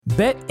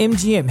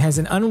BetMGM has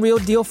an unreal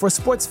deal for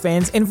sports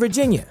fans in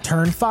Virginia.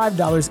 Turn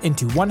 $5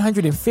 into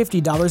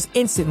 $150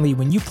 instantly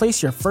when you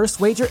place your first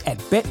wager at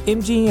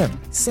BetMGM.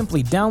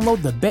 Simply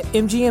download the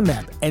BetMGM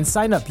app and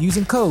sign up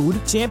using code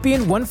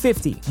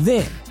Champion150.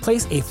 Then,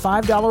 place a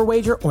 $5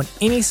 wager on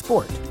any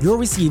sport. You'll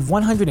receive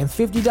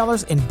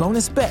 $150 in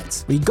bonus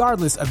bets,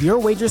 regardless of your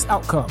wager's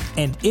outcome.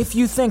 And if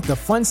you think the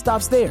fun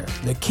stops there,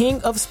 the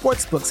King of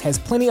Sportsbooks has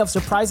plenty of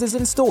surprises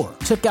in store.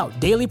 Check out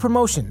daily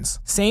promotions,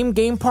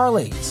 same-game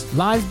parlays,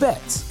 live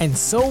bets, and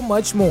so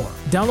much more.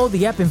 Download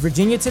the app in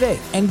Virginia today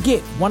and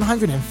get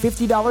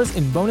 $150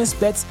 in bonus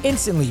bets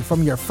instantly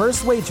from your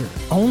first wager.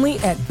 Only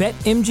at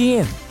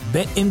BetMGM.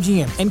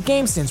 BetMGM and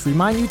GameSense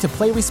remind you to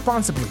play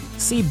responsibly.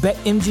 See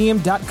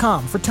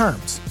BetMGM.com for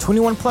terms.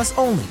 21 plus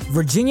only.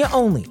 Virginia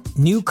only.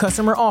 New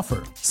customer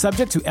offer.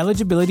 Subject to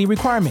eligibility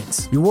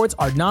requirements. Rewards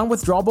are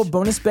non-withdrawable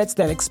bonus bets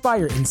that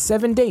expire in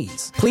 7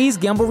 days. Please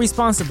gamble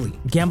responsibly.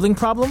 Gambling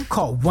problem?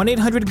 Call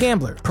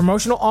 1-800-GAMBLER.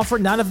 Promotional offer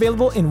not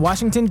available in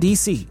Washington,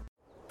 D.C.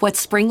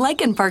 What's spring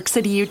like in Park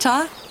City,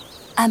 Utah?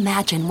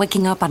 Imagine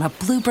waking up on a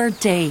bluebird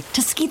day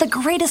to ski the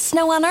greatest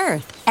snow on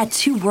Earth at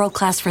 2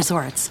 world-class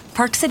resorts,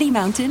 Park City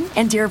Mountain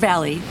and Deer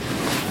Valley.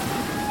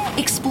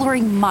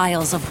 Exploring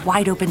miles of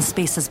wide-open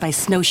spaces by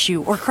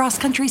snowshoe or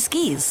cross-country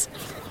skis.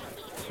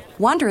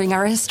 Wandering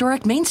our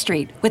historic Main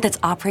Street with its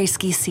après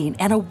ski scene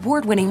and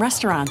award-winning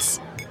restaurants.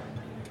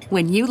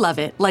 When you love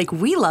it like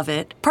we love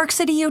it, Park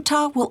City,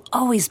 Utah will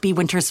always be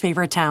winter's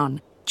favorite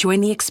town. Join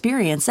the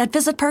experience at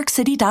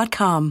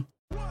visitparkcity.com.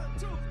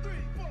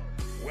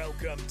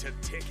 Welcome to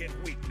Ticket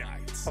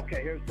Weeknights.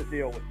 Okay, here's the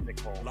deal with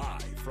Nicole.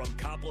 Live from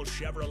Copple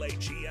Chevrolet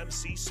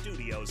GMC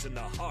Studios in the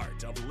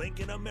heart of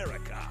Lincoln,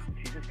 America.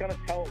 She's just going to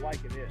tell it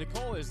like it is.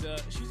 Nicole is,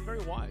 she's very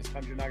wise.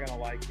 Sometimes you're not going to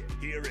like it.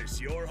 Here is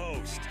your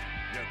host,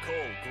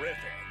 Nicole Griffin.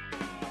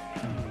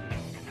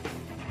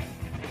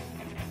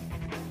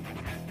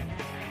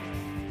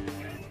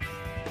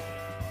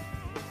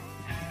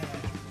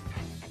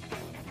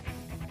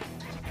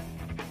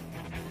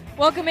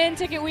 Welcome in,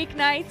 Ticket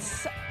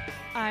Weeknights.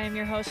 I am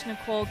your host,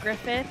 Nicole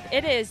Griffith.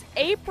 It is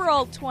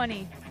April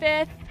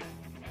 25th.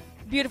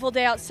 Beautiful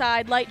day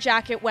outside, light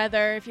jacket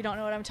weather. If you don't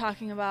know what I'm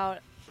talking about,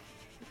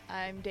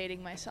 I'm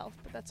dating myself,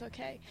 but that's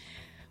okay.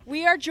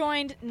 We are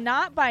joined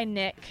not by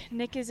Nick.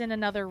 Nick is in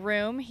another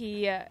room.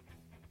 He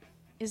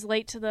is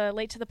late to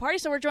the party,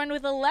 so we're joined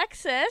with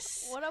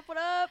Alexis. What up, what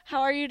up?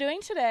 How are you doing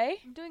today?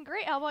 I'm doing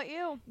great. How about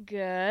you?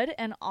 Good.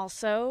 And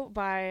also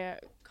by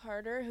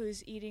Carter,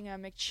 who's eating a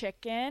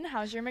McChicken.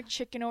 How's your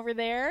McChicken over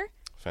there?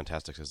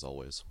 Fantastic as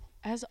always.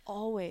 As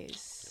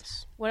always.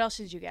 Yes. What else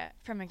did you get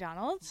from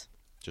McDonald's?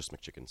 Just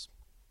McChickens.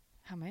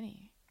 How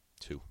many?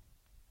 2.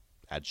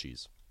 Add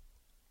cheese.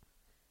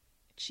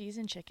 Cheese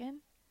and chicken?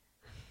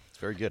 It's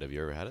very good. Have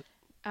you ever had it?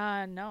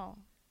 No.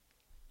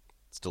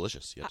 It's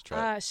delicious. You have to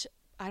try it.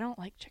 I don't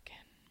like chicken.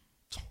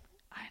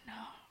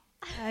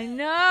 I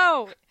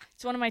know.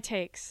 It's one of my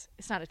takes.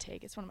 It's not a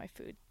take. It's one of my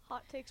food.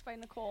 Hot takes by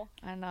Nicole.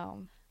 I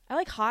know. I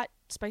like hot,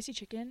 spicy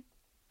chicken.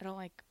 I don't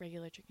like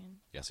regular chicken.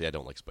 Yeah, see, I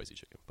don't like spicy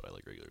chicken, but I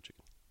like regular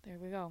chicken. There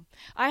we go.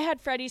 I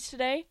had Freddy's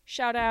today.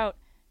 Shout out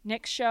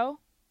Nick's show.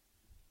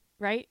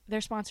 Right?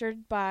 They're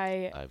sponsored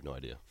by I have no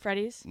idea.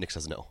 Freddy's. Nick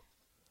says no.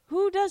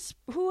 Who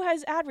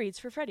has ad reads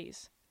for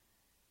Freddy's?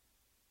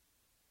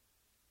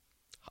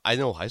 I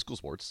know High School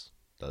Sports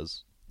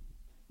does.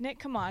 Nick,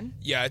 come on.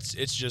 Yeah,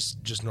 it's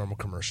just normal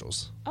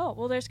commercials. Oh,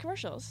 well, there's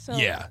commercials. So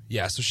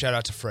Yeah. So shout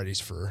out to Freddy's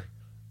for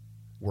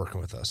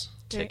working with us.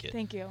 Ticket.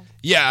 Thank you.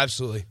 Yeah,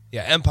 absolutely.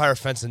 Yeah, Empire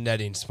Fence and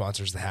Netting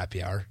sponsors the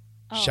happy hour.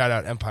 Oh. Shout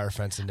out Empire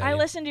Fence and Netting. I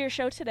listened to your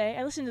show today.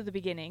 I listened to the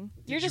beginning.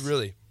 Did you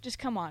really? Just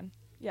come on.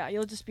 Yeah,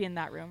 you'll just be in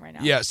that room right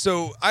now. Yeah,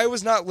 so I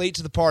was not late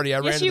to the party. I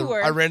ran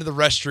to the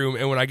restroom,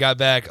 and when I got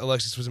back,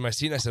 Alexis was in my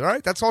seat, and I said, all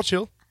right, that's all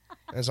chill.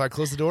 And so I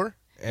closed the door.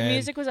 And the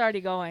music was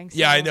already going. So.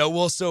 Yeah, I know.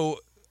 Well, so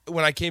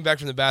when I came back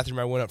from the bathroom,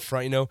 I went up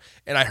front,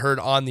 and I heard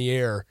on the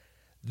air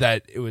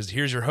that it was,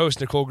 here's your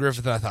host, Nicole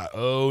Griffith, and I thought,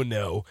 oh,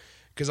 no.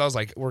 Because I was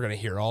like, we're going to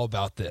hear all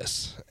about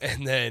this.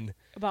 And then...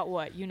 About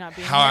what? You not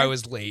being How there? I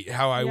was late,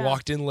 how I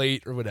walked in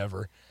late or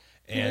whatever.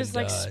 He was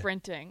like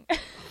sprinting.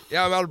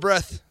 Yeah, I'm out of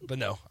breath. But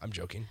no, I'm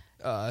joking.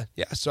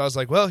 So I was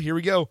like, well, here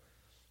we go.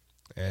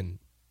 And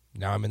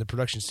now I'm in the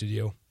production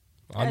studio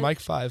on mic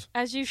 5.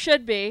 As you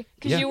should be,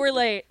 because you were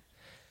late.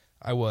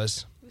 I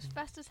was. It was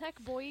fast as heck,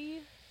 boy.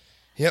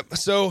 Yep.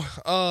 So,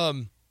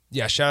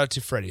 shout out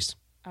to Freddy's.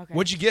 Okay.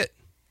 What'd you get?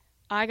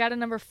 I got a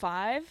number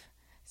 5.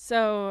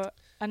 So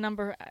a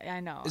number, I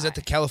know. Is that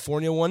the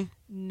California one?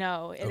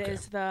 No, it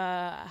is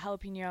the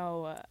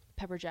jalapeno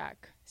pepper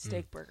jack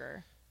steak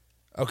burger.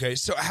 Okay,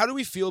 so how do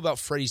we feel about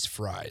Freddy's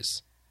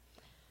fries?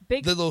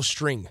 The little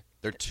string.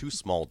 They're too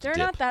small to They're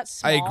dip. not that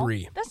small. I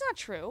agree. That's not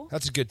true.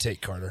 That's a good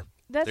take, Carter.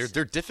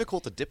 They're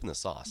difficult to dip in the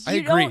sauce. I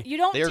agree.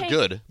 They're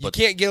good. You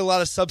can't get a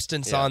lot of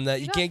substance on that.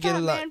 You can't get a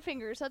lot. Man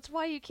fingers. That's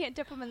why you can't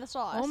dip them in the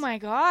sauce. Oh my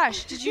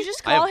gosh! Did you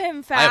just call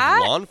him fat? I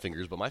have lawn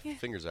fingers, but my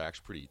fingers are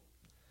actually pretty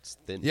It's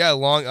thin. Yeah,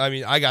 long. I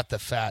mean, I got the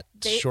fat,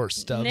 They- short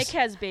stubs. Nick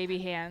has baby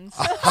hands.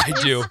 I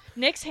do.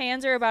 Nick's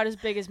hands are about as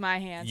big as my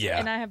hands. Yeah.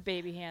 And I have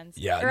baby hands.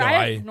 Yeah, Or no, I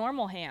I- have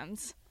normal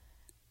hands.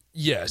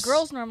 Yes.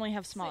 Girls normally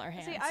have smaller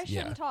hands. See, I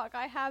shouldn't Yeah. talk.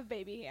 I have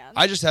baby hands.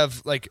 I just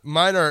have like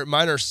mine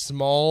are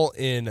small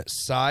in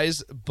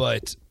size,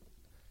 but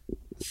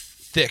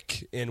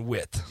thick in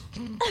width.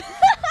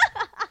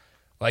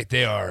 Like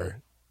they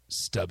are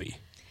stubby.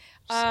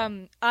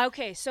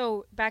 Okay,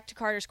 so back to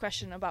Carter's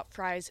question about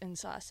fries and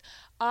sauce.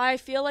 I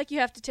feel like you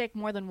have to take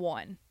more than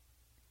one.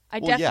 I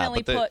Well,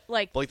 definitely yeah, put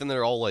like but like then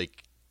they're all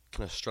like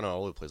kind of strung out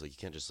all over the place. Like you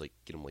can't just like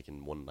get them like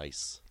in one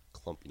nice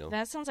clump, you know?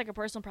 that sounds like a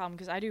personal problem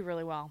because I do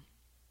really well.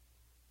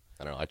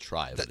 I don't know. I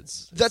try, but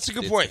it's That's a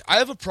good point. I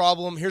have a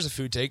problem. Here's a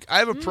food take. I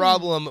have a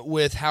problem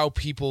with how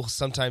people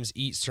sometimes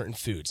eat certain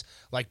foods,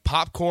 like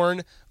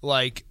popcorn,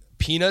 like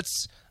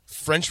peanuts,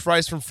 French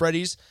fries from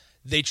Freddy's.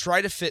 They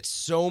try to fit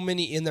so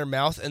many in their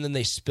mouth, and then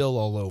they spill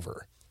all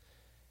over.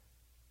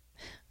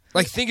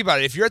 Like, think about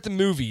it. If you're at the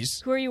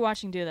movies, Who are you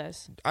watching do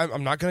this?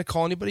 I'm not going to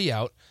call anybody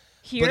out.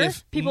 Here? But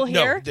if, People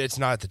no, here? it's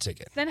not at the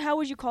ticket. Then how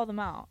would you call them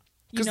out?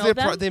 You Because know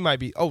them? they might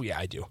be. Oh, yeah,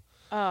 I do.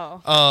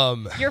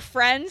 Oh. Your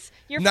friends?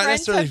 Your Not friends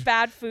necessarily- have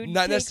bad food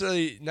Not takes?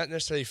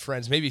 necessarily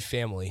friends, maybe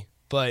family,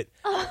 but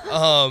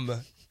no,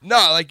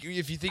 like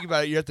if you think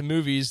about it, you're at the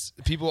movies,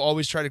 people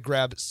always try to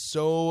grab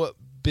such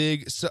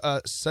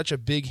a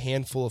big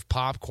handful of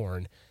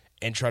popcorn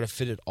and try to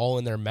fit it all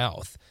in their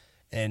mouth.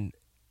 And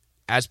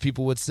as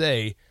people would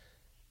say,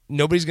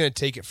 nobody's going to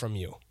take it from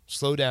you.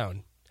 Slow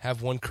down.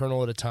 Have one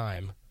kernel at a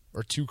time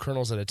or two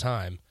kernels at a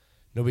time.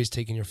 Nobody's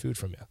taking your food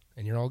from you,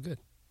 and you're all good.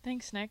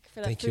 Thanks, Nick, for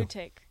that Thank food you.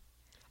 take.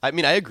 I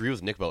mean, I agree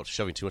with Nick about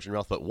shoving too much in your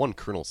mouth, but one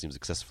kernel seems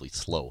excessively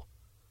slow.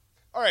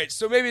 All right,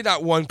 so maybe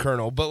not one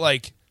kernel, but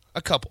like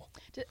a couple.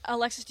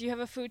 Alexis, do you have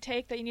a food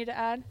take that you need to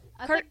add?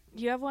 I Cart, think-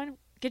 do you have one?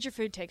 Get your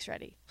food takes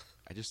ready.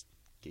 I just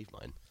gave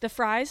mine. The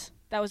fries?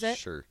 That was it?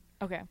 Sure.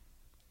 Okay.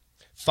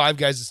 Five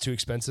Guys is too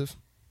expensive.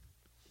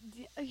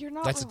 You're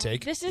not That's a wrong.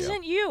 take. This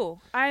isn't you.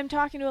 I am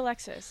talking to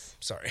Alexis.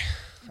 Sorry.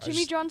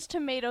 Jimmy John's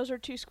tomatoes are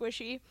too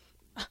squishy.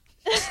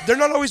 They're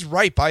not always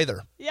ripe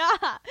either. Yeah.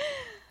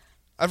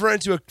 I've run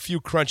into a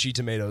few crunchy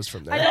tomatoes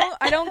from there.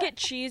 I don't get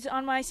cheese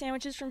on my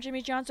sandwiches from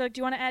Jimmy John's. So like, do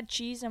you want to add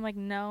cheese? I'm like,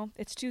 no,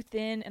 it's too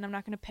thin, and I'm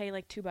not going to pay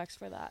like $2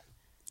 for that.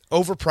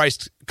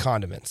 Overpriced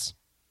condiments.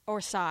 Or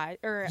side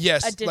or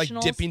Yes, additionals.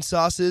 like dipping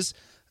sauces.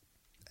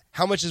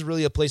 How much is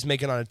really a place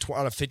making on a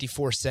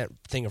 54-cent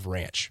thing of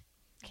ranch?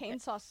 Cane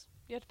sauce.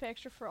 You have to pay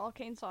extra for all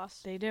cane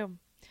sauce. They do.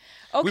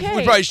 We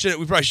Okay. probably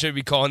shouldn't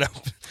be calling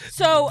out.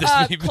 So this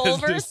many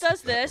Culver's business.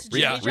 does this.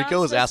 Jimmy Yeah. John's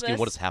Rico is does asking this.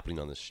 what is happening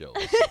on this show.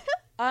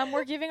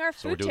 We're giving our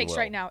So we're food doing takes well.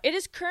 right now. It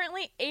is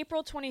currently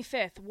April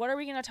 25th. What are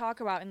we going to talk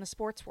about in the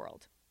sports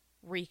world?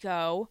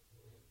 Rico.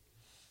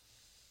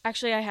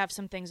 Actually, I have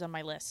some things on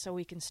my list, so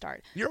we can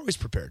start. You're always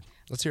prepared.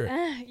 Let's hear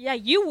it. Yeah,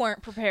 you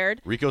weren't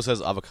prepared. Rico says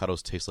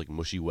avocados taste like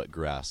mushy wet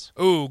grass.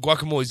 Ooh,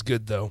 guacamole's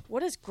good though. What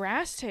does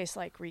grass taste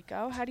like,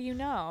 Rico? How do you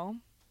know?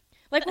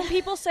 Like when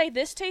people say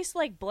this tastes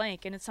like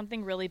blank and it's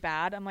something really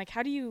bad, I'm like,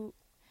 how do you?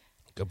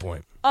 Good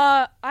point.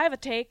 I have a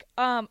take,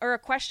 or a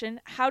question.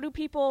 How do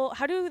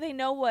they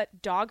know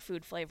what dog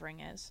food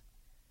flavoring is?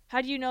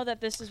 How do you know that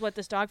this is what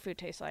this dog food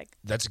tastes like?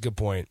 That's a good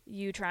point.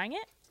 You trying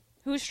it?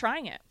 Who's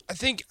trying it? I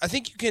think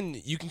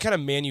you can kind of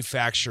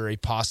manufacture a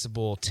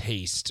possible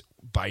taste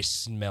by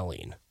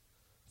smelling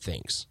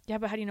things. Yeah,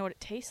 but how do you know what it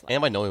tastes like?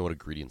 And by knowing what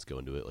ingredients go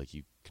into it, like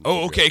you can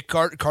Oh, figure okay. it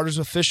Carter's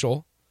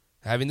official.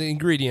 Having the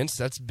ingredients,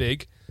 that's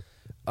big.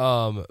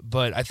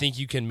 But I think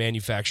you can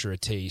manufacture a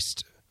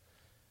taste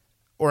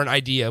or an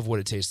idea of what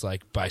it tastes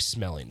like by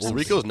smelling. Well,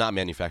 Rico's not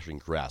manufacturing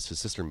grass. His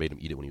sister made him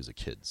eat it when he was a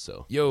kid.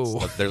 So Yo.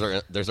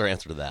 there's our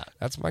answer to that.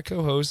 That's my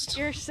co-host.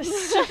 Your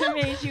sister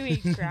made you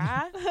eat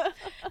grass?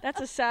 That's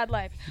a sad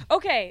life.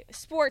 Okay,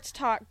 sports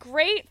talk.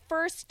 Great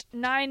first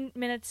 9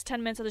 minutes,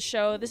 10 minutes of the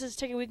show. This is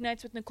Taking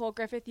Weeknights with Nicole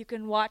Griffith. You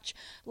can watch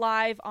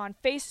live on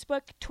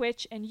Facebook,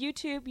 Twitch, and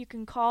YouTube. You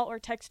can call or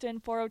text in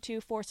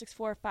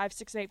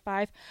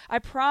 402-464-5685. I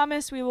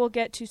promise we will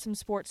get to some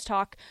sports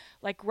talk.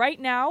 Like right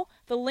now,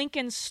 the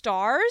Lincoln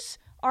Stars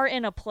are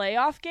in a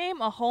playoff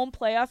game, a home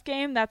playoff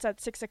game. That's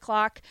at 6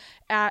 o'clock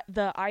at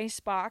the Ice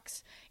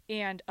Box.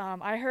 And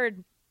I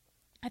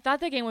thought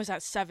the game was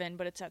at 7,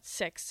 but it's at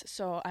 6.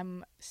 So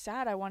I'm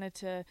sad. I wanted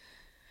to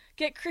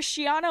get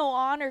Cristiano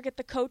on or get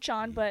the coach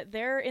on, but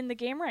they're in the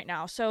game right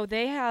now. So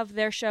they have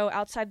their show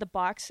Outside the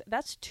Box.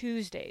 That's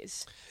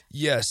Tuesdays.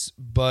 Yes,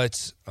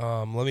 but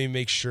let me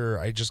make sure.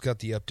 I just got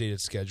the updated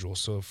schedule.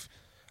 So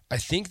I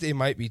think they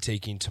might be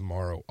taking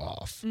tomorrow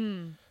off.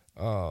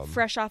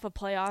 Fresh off a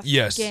playoff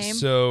Yes. game.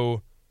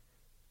 So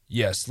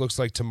yes, looks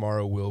like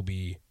tomorrow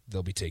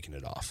they'll be taking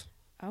it off.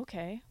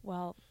 Okay.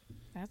 Well,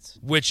 that's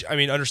Which, I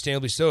mean,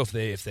 understandably so if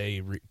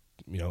they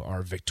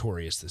are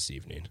victorious this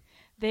evening.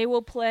 They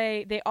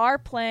are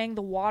playing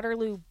the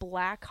Waterloo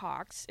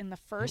Blackhawks in the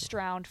first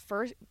round.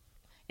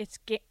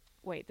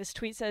 This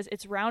tweet says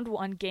it's round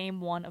 1,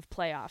 game 1 of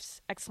playoffs. !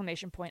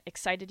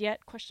 Excited yet? ?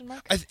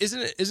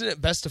 Isn't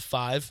it best of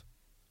 5?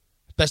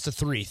 Best of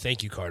 3.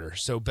 Thank you, Carter.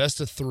 So best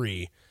of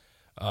 3.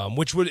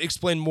 which would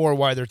explain more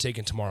why they're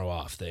taking tomorrow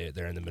off.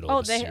 They're in the middle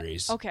of the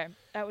series. Okay,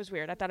 that was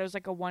weird. I thought it was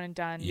like a one and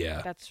done.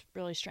 Yeah. That's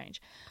really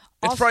strange.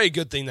 It's probably a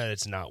good thing that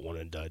it's not one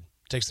and done.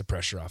 Takes the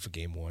pressure off of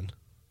game one.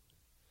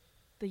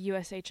 The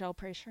USHL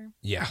pressure.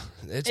 Yeah,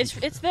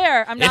 it's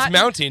there. It's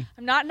mounting.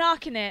 I'm not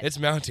knocking it. It's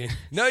mounting.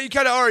 No, you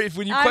kind of are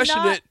when you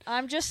question it.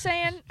 I'm just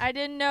saying. I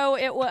didn't know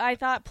it. I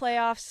thought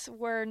playoffs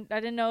were. I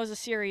didn't know it was a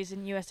series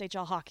in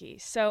USHL hockey.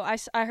 So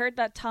I heard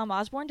that Tom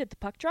Osborne did the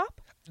puck drop.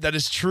 That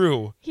is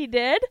true. He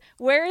did.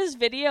 Where is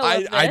video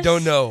of this? I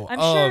don't know. I'm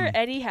sure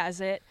Eddie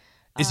has it.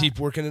 Is he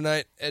working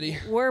tonight, Eddie?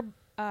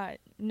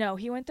 No,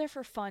 he went there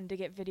for fun to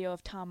get video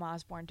of Tom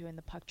Osborne doing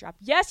the puck drop.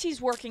 Yes, he's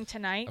working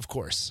tonight. Of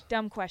course.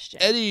 Dumb question.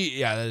 Eddie,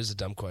 yeah, that is a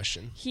dumb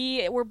question.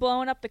 We're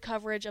blowing up the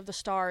coverage of the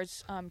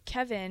Stars.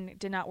 Kevin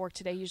did not work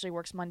today. He usually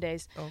works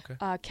Mondays. Oh,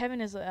 okay. Kevin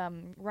is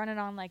running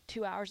on like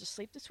 2 hours of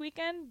sleep this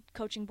weekend,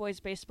 coaching boys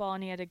baseball,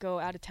 and he had to go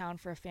out of town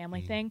for a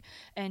family thing.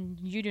 And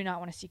you do not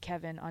want to see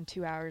Kevin on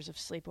 2 hours of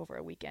sleep over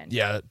a weekend.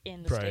 Yeah,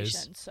 in the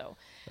station. So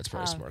that's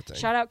probably a smart thing.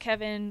 Shout out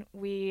Kevin.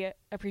 We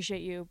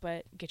appreciate you,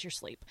 but get your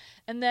sleep.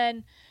 And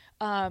then.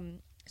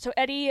 So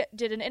Eddie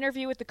did an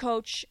interview with the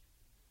coach,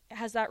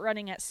 has that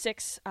running at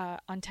 6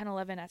 on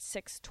 10/11 at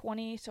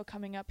 6:20. So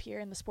coming up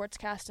here in the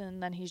sportscast,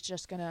 and then he's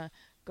just gonna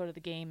go to the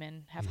game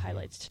and have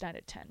highlights tonight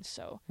at 10.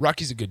 So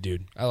Rocky's a good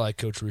dude. I like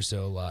Coach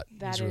Russo a lot.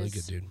 He's a really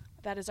good dude.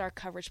 That is our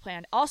coverage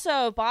plan.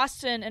 Also,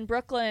 Boston and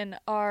Brooklyn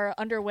are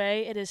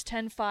underway. It is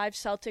 10-5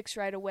 Celtics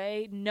right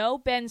away. No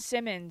Ben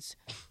Simmons.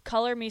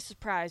 Color me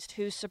surprised.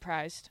 Who's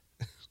surprised?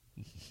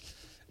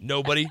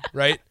 Nobody,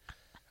 right?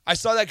 I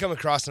saw that come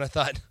across and I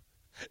thought.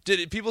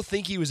 Did people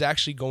think he was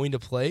actually going to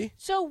play?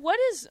 So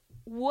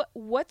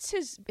what's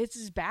his? It's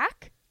his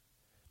back.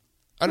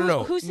 I don't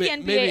know. Who's the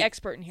NBA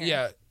expert in here?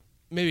 Yeah,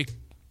 maybe.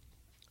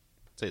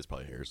 I'd say it's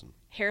probably Harrison.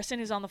 Harrison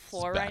is on the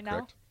floor back, right now.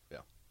 correct? Yeah.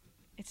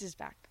 It's his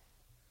back,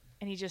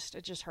 and it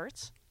just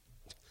hurts.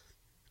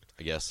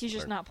 I guess He's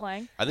just not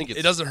playing. I think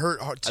it doesn't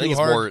hurt too hard. I think it's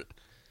more.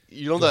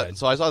 You know Go that. ahead.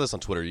 So I saw this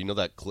on Twitter. You know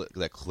that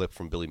clip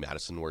from Billy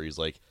Madison where he's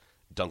like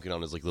dunking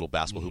on his like little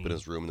basketball hoop in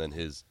his room, and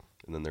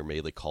then their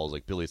maid like calls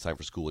like Billy, it's time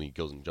for school, and he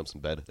goes and jumps in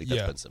bed. Like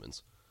that's Ben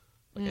Simmons.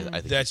 Like, I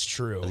think that's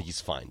true. I think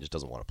he's fine. Just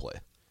doesn't want to play.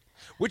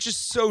 Which is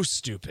so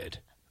stupid.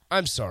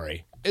 I'm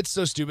sorry. It's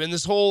so stupid. And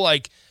this whole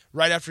like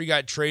right after he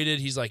got traded,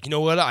 he's like, you know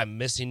what? I'm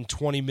missing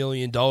 $20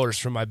 million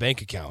from my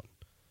bank account.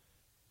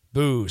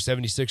 Boo,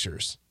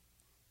 76ers.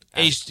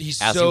 As he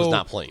was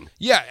not playing.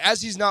 Yeah,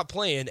 as he's not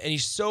playing, and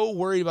he's so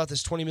worried about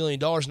this $20 million.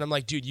 And I'm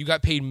like, dude, you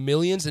got paid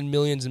millions and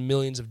millions and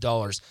millions of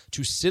dollars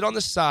to sit on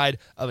the side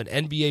of an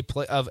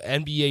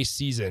NBA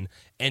season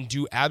and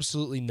do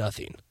absolutely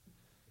nothing.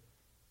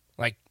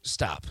 Like,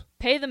 stop.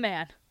 Pay the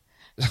man.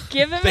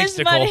 Give him Thanks, his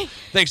Nicole. money.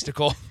 Thanks,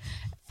 Nicole.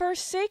 For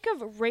sake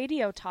of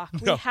radio talk,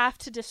 we have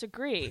to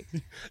disagree.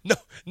 No,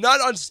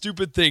 not on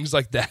stupid things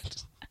like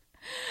that.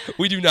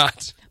 We do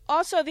not.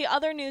 Also, the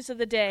other news of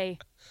the day.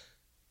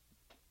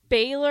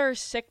 Baylor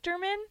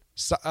Sichterman?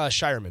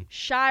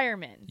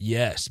 Shireman.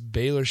 Yes,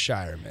 Baylor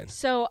Shireman.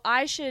 So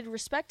I should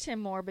respect him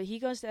more, but he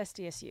goes to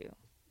SDSU.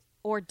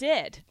 Or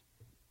did.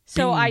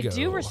 So I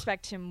do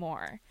respect him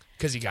more.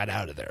 Because he got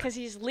out of there. Because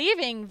he's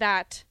leaving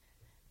that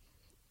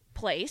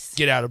place.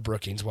 Get out of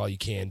Brookings while you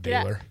can,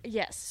 Baylor.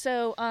 Yes.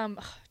 So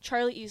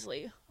Charlie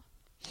Easley.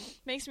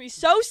 Makes me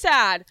so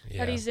sad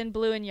that he's in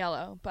blue and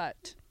yellow,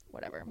 but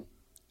whatever.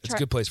 It's a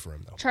good place for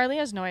him, though. Charlie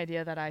has no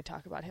idea that I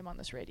talk about him on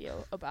this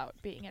radio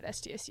about being at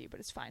SDSU,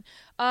 but it's fine.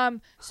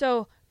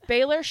 So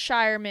Baylor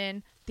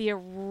Shireman, the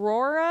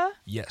Aurora.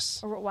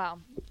 Yes.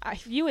 Wow.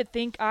 You would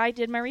think I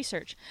did my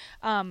research.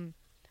 From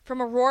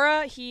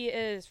Aurora, he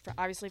is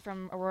obviously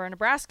from Aurora,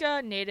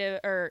 Nebraska.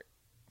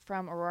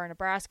 From Aurora,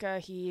 Nebraska.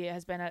 He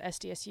has been at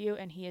SDSU,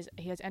 and he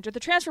has entered the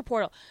transfer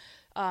portal.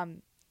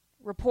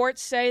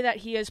 Reports say that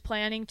he is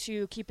planning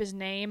to keep his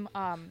name.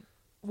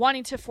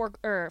 Wanting to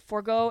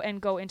forego and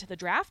go into the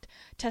draft,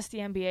 test the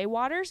NBA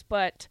waters,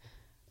 but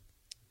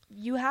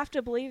you have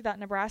to believe that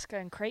Nebraska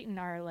and Creighton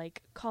are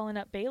like calling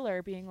up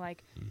Baylor, being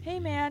like,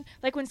 "Hey, man!"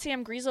 Like when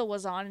Sam Griesel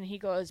was on, and he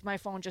goes, "My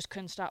phone just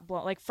couldn't stop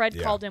blowing." Like Fred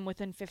called him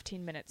within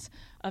 15 minutes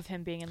of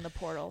him being in the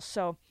portal.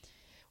 So,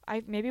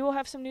 maybe we'll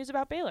have some news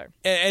about Baylor.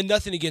 And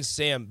nothing against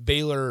Sam.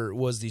 Baylor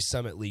was the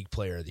Summit League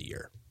Player of the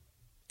Year,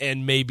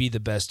 and maybe the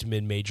best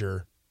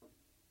mid-major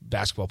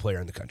basketball player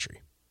in the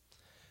country.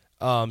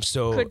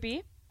 So could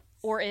be.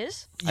 Or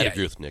is? I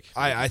agree with Nick.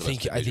 I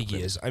think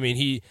he is. I mean,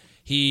 he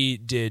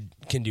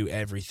can do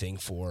everything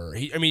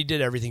he did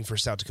everything for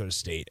South Dakota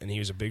State, and he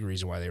was a big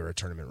reason why they were a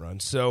tournament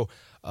run. So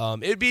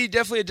it'd be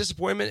definitely a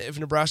disappointment if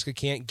Nebraska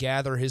can't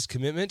gather his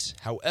commitment.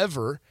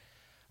 However,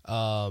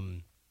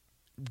 don't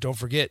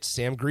forget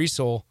Sam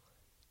Griesel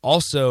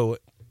also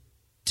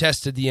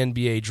tested the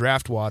NBA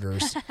draft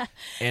waters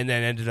and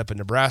then ended up in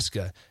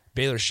Nebraska.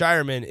 Baylor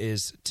Shireman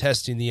is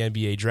testing the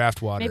NBA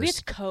draft waters. Maybe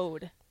it's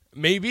code.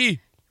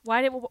 Maybe.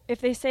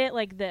 If they say it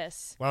like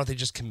this? Why don't they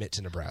just commit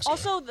to Nebraska?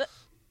 Also,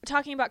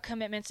 talking about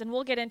commitments, and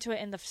we'll get into it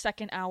in the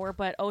second hour,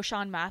 but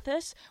O'Shawn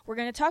Mathis, we're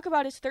going to talk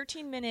about his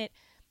 13-minute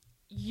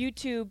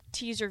YouTube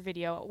teaser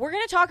video. We're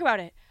going to talk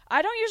about it.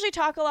 I don't usually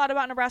talk a lot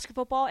about Nebraska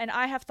football, and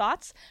I have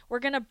thoughts. We're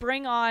going to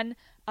bring on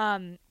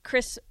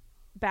Chris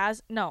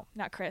no,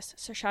 not Chris.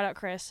 So shout out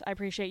Chris. I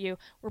appreciate you.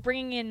 We're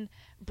bringing in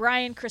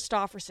Brian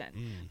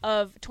Christopherson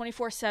of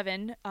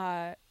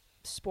 24/7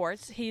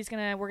 Sports.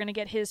 We're going to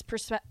get his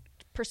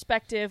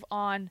perspective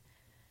on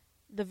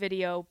the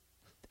video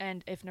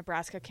and if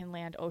Nebraska can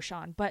land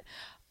O'Shawn. But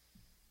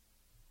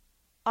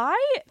I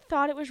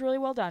thought it was really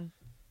well done.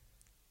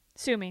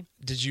 Sue me.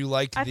 Did you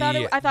like the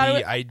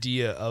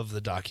idea of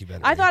the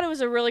documentary? I thought it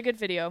was a really good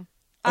video.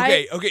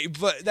 Okay,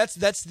 but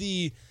that's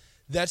the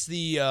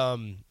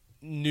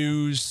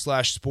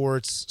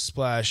news/sports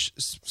slash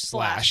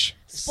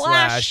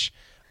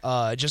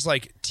just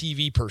like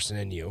TV person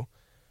in you.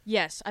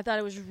 Yes, I thought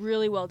it was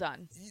really well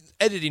done.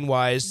 Editing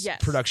wise,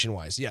 yes. Production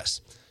wise,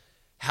 yes.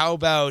 How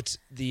about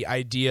the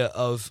idea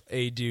of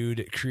a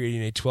dude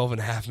creating a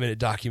 12.5-minute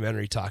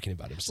documentary talking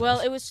about himself? Well,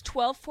 it was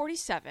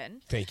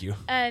 12:47. Thank you.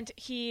 And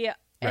he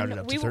rounded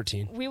up to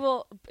 13.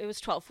 It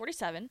was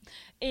 12:47,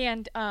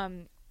 and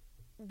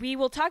we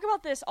will talk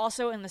about this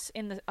also in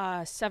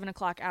the 7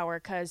 o'clock hour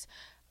because,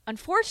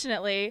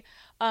 unfortunately,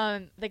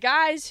 the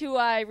guys who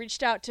I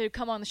reached out to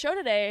come on the show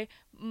today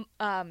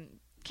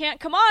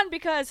can't come on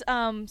because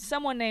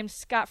someone named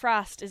Scott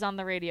Frost is on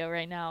the radio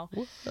right now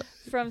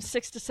from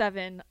 6 to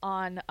 7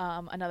 on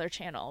another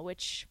channel,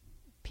 which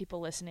people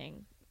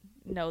listening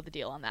know the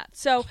deal on that.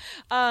 So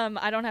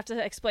I don't have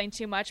to explain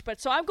too much. But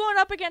so I'm going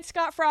up against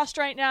Scott Frost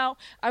right now.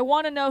 I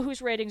want to know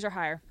whose ratings are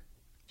higher.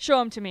 Show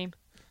them to me.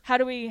 How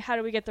do we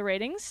get the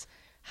ratings?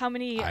 How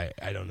many?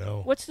 I don't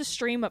know. What's the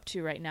stream up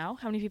to right now?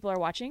 How many people are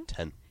watching?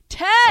 10.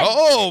 10.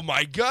 Oh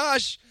my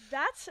gosh!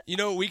 That's.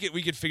 We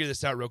could figure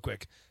this out real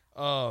quick.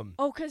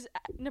 Because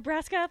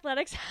Nebraska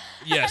Athletics.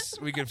 Yes,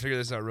 we can figure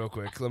this out real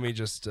quick. Let me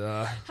just.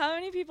 How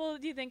many people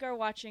do you think are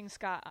watching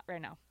Scott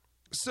right now?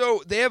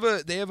 So they have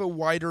a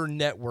wider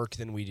network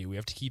than we do. We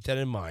have to keep that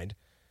in mind.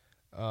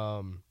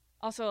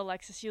 Also,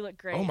 Alexis, you look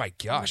great. Oh my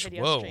gosh! On the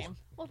video Whoa. stream.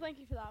 Well, thank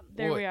you for that.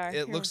 There we are.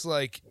 It looks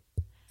like.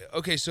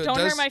 Okay, so don't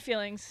it does, hurt my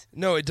feelings.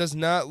 No, it does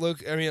not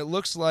look. I mean, it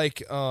looks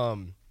like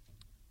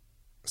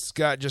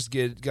Scott just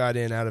got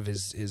in out of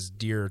his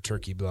deer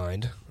turkey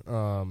blind.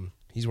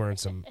 He's wearing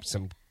some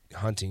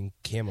hunting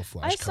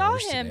camouflage. I saw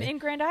him today. in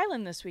Grand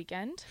Island this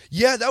weekend.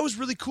 Yeah, that was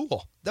really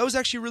cool. That was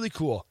actually really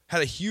cool.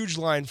 Had a huge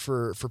line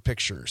for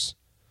pictures.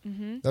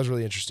 Mm-hmm. That was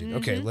really interesting. Mm-hmm.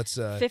 Okay, let's.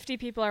 50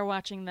 people are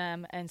watching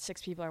them, and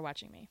 6 people are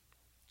watching me.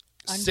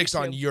 On 6 YouTube.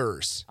 on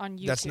yours. On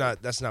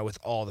YouTube. That's not with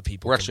all the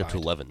people. We're actually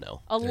combined. up to 11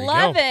 now.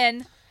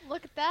 11.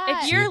 Look at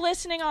that. If you're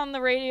listening on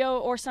the radio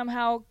or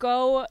somehow,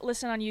 go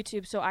listen on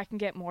YouTube so I can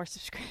get more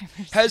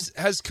subscribers.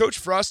 Has Coach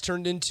Frost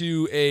turned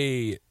into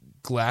a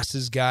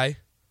glasses guy?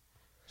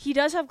 He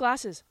does have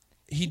glasses.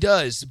 He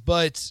does,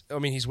 but I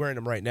mean, he's wearing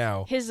them right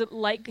now. His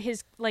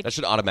that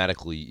should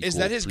automatically. Is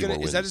that his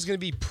gonna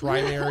be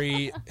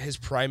primary his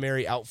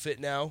primary outfit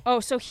now?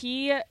 Oh, so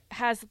he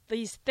has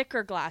these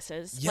thicker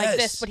glasses like Yes.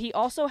 this, but he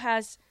also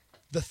has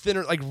The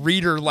thinner, like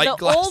reader light the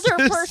glasses.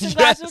 older person Yes.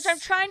 glasses, which I'm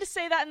trying to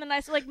say that in the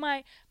nice. Like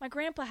my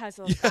grandpa has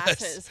those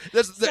glasses.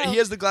 He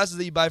has the glasses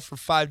that you buy for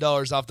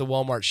 $5 off the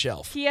Walmart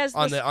shelf. He has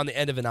on the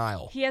end of an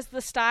aisle. He has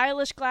the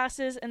stylish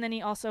glasses, and then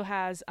he also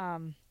has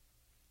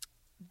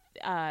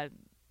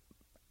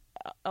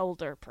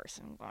older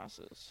person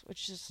glasses,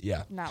 which is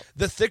not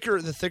the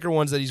thicker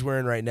ones that he's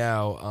wearing right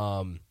now.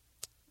 A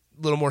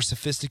little more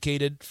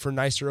sophisticated for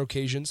nicer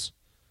occasions.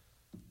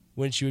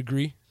 Wouldn't you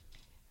agree?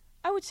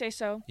 I would say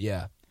so.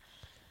 Yeah.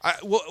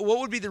 What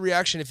would be the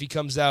reaction if he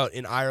comes out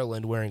in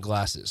Ireland wearing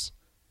glasses?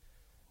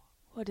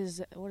 What does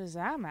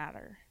that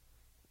matter?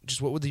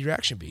 Just what would the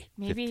reaction be?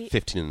 Maybe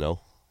 15-0.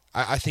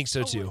 I think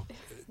so too.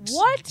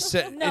 What?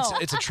 No.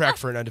 It's a track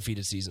for an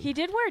undefeated season.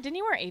 Didn't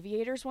he wear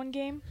aviators one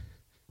game?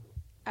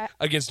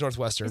 Against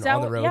Northwestern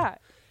on the road. Yeah.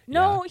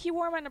 No, he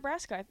wore them at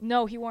Nebraska.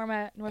 No, he wore them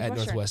at Northwestern.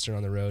 At Northwestern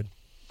on the road.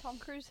 Tom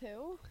Cruise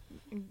who?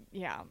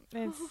 Yeah.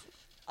 It's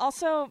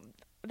also,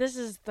 this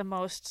is the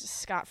most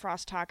Scott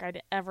Frost talk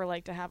I'd ever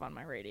like to have on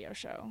my radio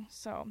show.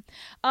 So,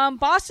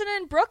 Boston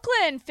and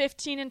Brooklyn,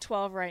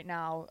 15-12 right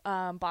now.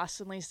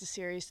 Boston leads the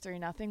series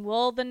 3-0.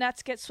 Will the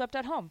Nets get swept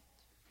at home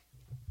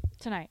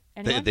tonight?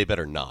 They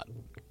better not.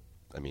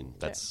 I mean,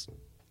 that's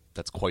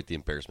quite the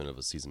embarrassment of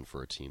a season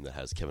for a team that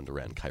has Kevin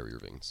Durant and Kyrie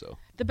Irving. So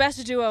the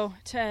best duo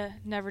to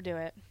never do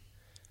it.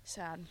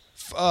 Sad.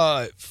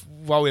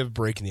 While we have a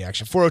break in the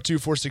action,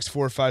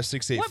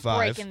 402-464-5685. What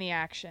break in the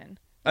action?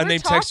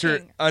 Unnamed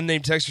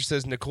texter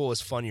says Nicole is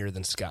funnier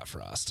than Scott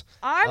Frost.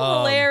 I'm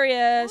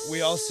hilarious.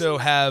 We also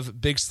have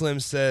Big Slim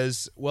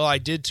says, well, I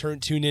did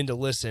tune in to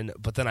listen,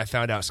 but then I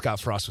found out Scott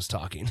Frost was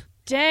talking.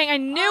 Dang, I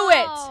knew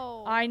it.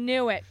 I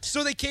knew it.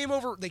 So they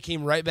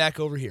came right back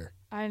over here.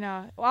 I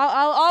know. Well,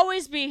 I'll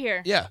always be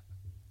here. Yeah.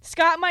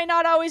 Scott might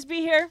not always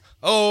be here.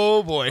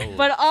 Oh, boy.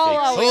 But I'll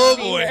always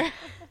be boy. here.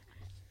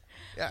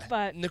 Yeah.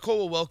 But Nicole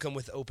will welcome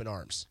with open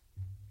arms.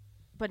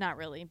 But not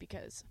really,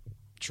 because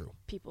true.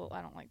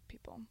 I don't like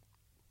people.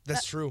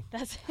 That's true.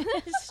 That's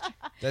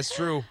That's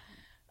true.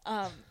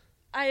 I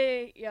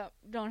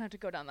don't have to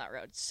go down that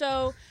road.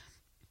 So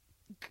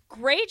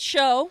Great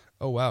show.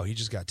 Oh, wow. He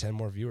just got 10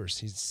 more viewers.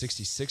 He's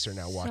 66 are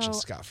now watching So,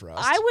 Scott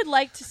Frost. I would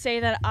like to say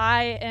that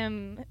I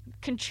am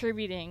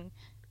contributing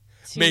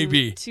to,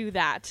 Maybe. to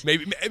that.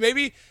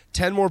 Maybe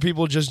 10 more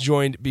people just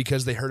joined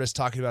because they heard us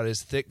talking about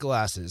his thick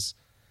glasses.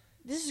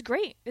 This is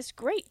great. This is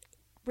great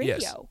radio.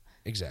 Yes,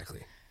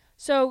 exactly.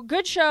 So,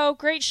 good show,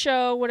 great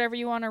show, whatever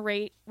you want to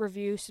rate,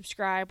 review,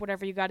 subscribe,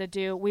 whatever you got to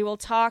do. We will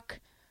talk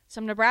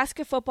some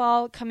Nebraska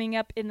football coming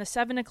up in the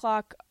 7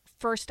 o'clock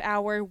first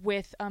hour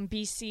with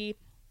BC.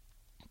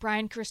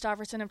 Brian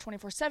Christopherson of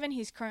 24/7.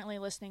 He's currently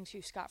listening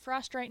to Scott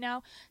Frost right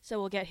now, so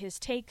we'll get his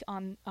take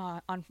on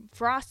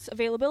Frost's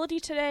availability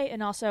today,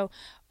 and also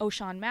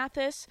O'Shawn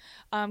Mathis.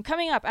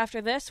 Coming up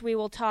after this, we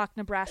will talk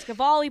Nebraska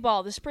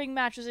volleyball. The spring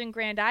match was in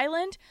Grand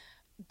Island.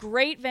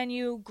 Great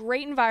venue,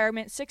 great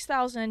environment,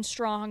 6,000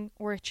 strong.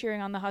 We're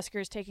cheering on the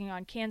Huskers taking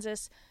on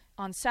Kansas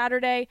on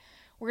Saturday.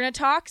 We're going to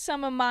talk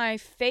some of my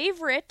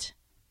favorite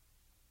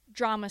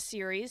drama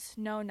series.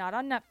 No, not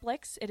on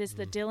Netflix. It is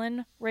the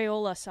Dylan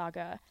Raiola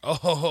saga.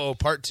 Oh,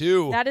 part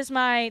 2. That's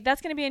going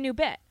to be a new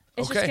bit.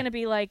 It's Okay. just going to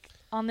be like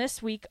on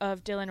this week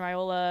of Dylan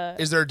Raiola.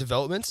 Is there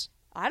developments?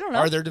 I don't know.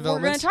 Are there We're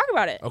developments? going to talk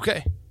about it.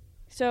 Okay.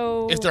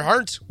 So If there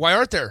aren't, why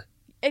aren't there?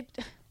 it,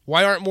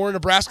 Why aren't more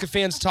Nebraska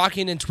fans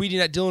talking and tweeting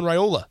at Dylan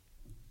Raiola?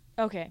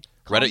 okay.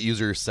 Reddit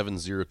user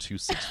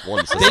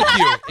 70261 says Thank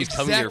you. he's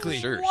coming here for Exactly.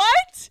 sure.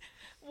 What?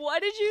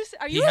 What did you say?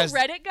 Are you has- a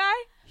Reddit guy?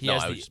 No,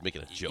 I was just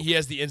making a joke. He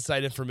has the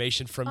inside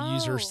information from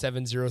user Oh.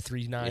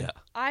 7039. Yeah.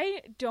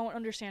 I don't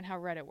understand how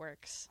Reddit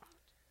works.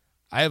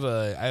 I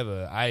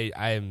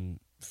am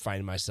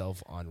finding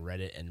myself on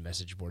Reddit and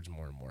message boards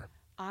more and more.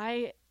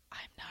 I'm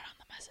not on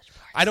the message board.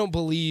 I don't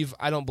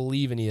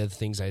believe any of the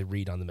things I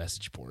read on the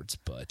message boards,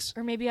 but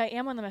Or maybe I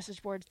am on the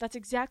message board. That's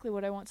exactly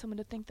what I want someone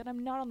to think, that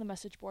I'm not on the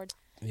message board.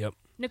 yep.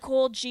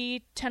 Nicole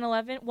G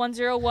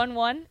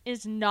 1011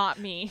 is not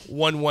me.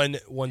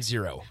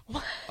 1110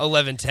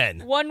 1110.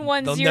 They'll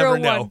 1101. never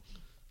know.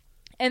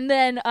 And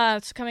then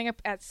it's coming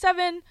up at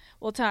 7.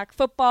 We'll talk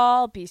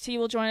football. BC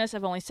will join us.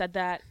 I've only said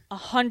that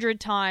 100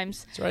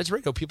 times. It's all right. It's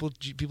radio. People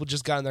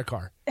just got in their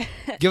car.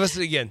 Give us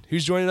it again.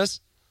 Who's joining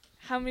us?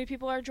 How many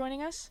people are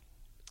joining us?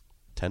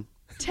 10.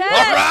 10. All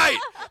right.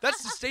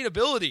 That's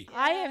sustainability.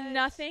 I am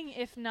nothing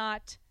if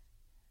not.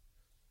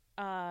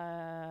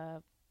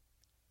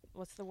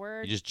 What's the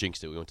word? You just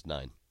jinxed it. We went to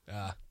 9.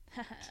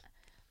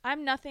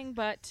 I'm nothing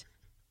but.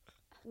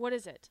 What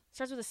is it?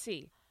 Starts with a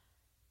C.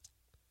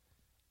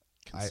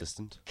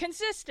 Consistent.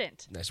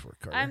 Consistent. Nice work,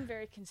 Carter. I'm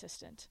very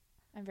consistent.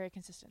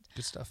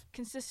 Good stuff.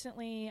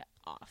 Consistently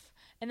off.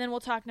 And then we'll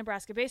talk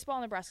Nebraska baseball.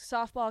 Nebraska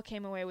softball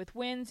came away with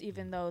wins,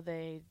 even though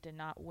they did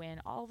not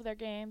win all of their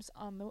games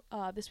on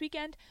this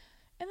weekend.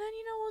 And then,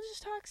 we'll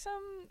just talk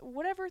some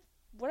whatever.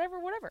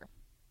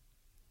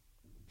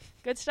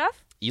 Good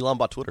stuff? Elon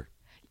bought Twitter.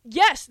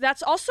 Yes,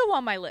 that's also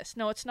on my list.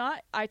 No, it's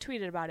not. I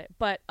tweeted about it.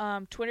 But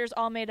Twitter's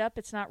all made up.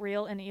 It's not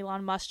real. And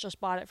Elon Musk just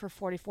bought it for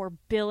 $44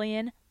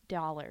 billion.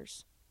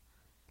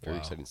 Very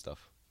exciting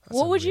stuff. That's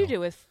what would you unreal.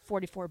 do with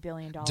 $44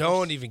 billion?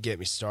 Don't even get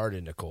me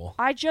started, Nicole.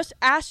 I just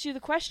asked you the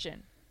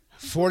question.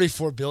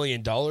 $44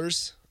 billion.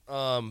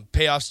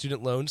 Pay off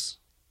student loans.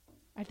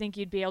 I think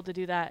you'd be able to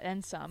do that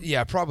and some.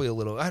 Yeah, probably a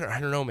little. I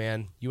don't know,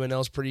 man.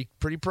 UNL's pretty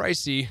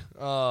pricey.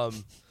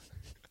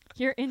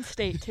 You're in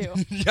state, too.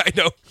 Yeah, I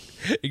know.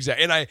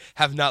 Exactly. And I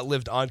have not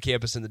lived on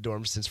campus in the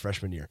dorms since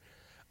freshman year.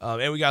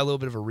 And we got a little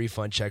bit of a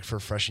refund check for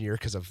freshman year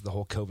because of the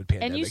whole COVID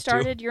pandemic. And you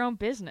started your own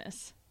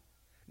business.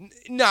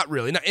 Not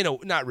really.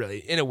 Not really.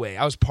 In a way,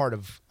 I was part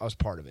of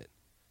it.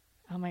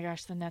 Oh my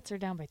gosh, the Nets are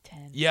down by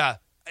 10. Yeah,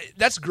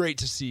 that's great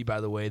to see. By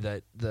the way,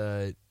 that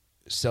the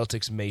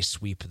Celtics may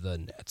sweep the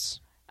Nets.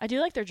 I do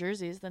like their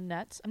jerseys, the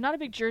Nets. I'm not a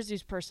big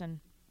jerseys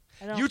person.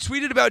 I don't. You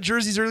tweeted about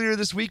jerseys earlier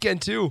this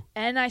weekend too.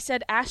 And I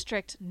said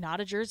asterisk,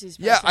 not a jerseys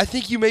person. Yeah, I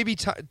think you may be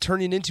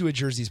turning into a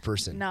jerseys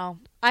person. No.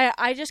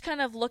 I just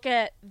kind of look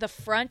at the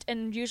front,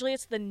 and usually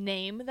it's the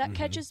name that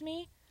catches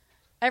me.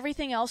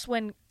 Everything else,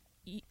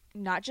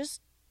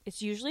 it's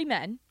usually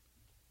men,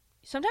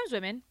 sometimes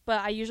women,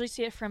 but I usually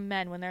see it from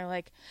men when they're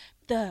like,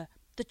 the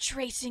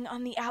tracing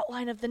on the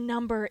outline of the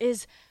number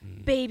is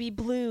baby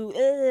blue.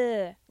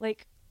 Ugh.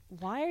 Like,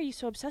 why are you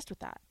so obsessed with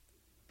that?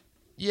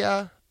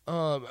 Yeah.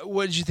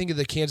 What did you think of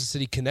the Kansas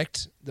City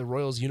Connect, the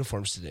Royals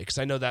uniforms today? Because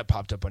I know that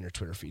popped up on your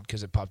Twitter feed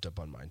because it popped up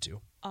on mine too.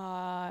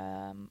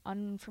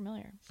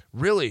 Unfamiliar.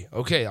 Really?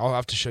 Okay, I'll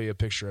have to show you a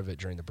picture of it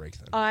during the break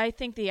then. I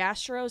think the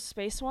Astros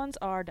space ones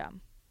are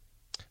dumb.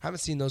 Haven't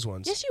seen those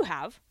ones. Yes, you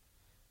have.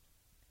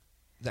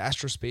 The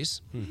Astro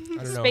Space? I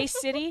don't know. Space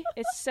City.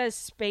 It says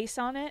space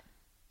on it.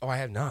 Oh, I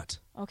have not.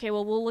 Okay,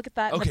 well, we'll look at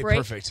that in Okay, the break.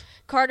 perfect.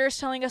 Carter's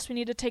telling us we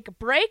need to take a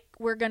break.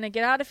 We're going to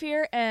get out of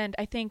here, and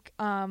I think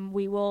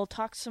we will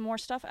talk some more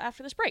stuff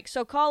after this break.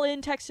 So call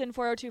in, text in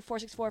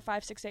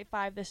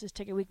 402-464-5685. This is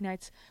Ticket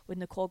Weeknights with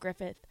Nicole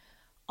Griffith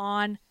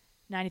on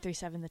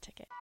 93.7 The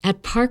Ticket.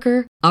 At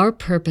Parker, our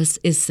purpose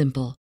is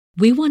simple.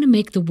 We want to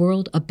make the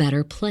world a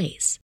better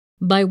place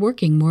by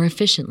working more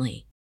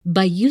efficiently,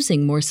 by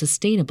using more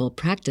sustainable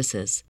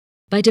practices,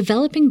 by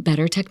developing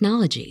better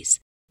technologies.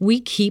 We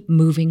keep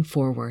moving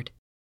forward.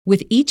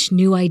 With each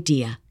new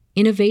idea,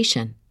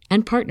 innovation,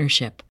 and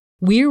partnership,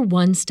 we're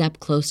one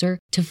step closer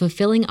to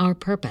fulfilling our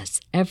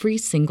purpose every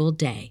single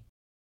day.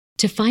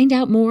 To find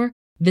out more,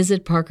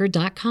 visit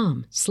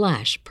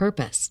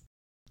parker.com/purpose.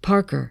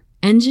 Parker,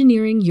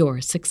 engineering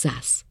your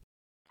success.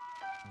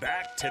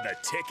 Back to the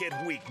Ticket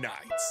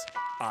weeknights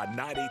on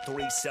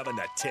 93.7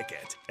 The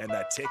Ticket and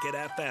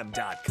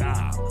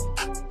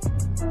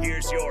theticketfm.com.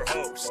 Here's your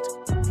host,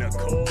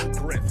 Nicole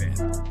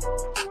Griffith.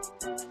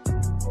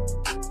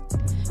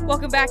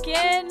 Welcome back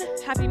in.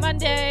 Happy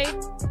Monday.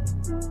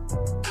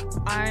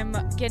 I'm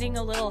getting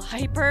a little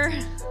hyper.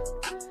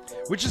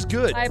 Which is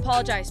good. I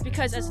apologize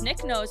because, as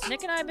Nick knows,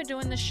 Nick and I have been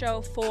doing this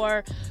show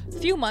for a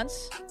few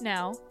months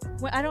now.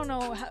 I don't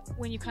know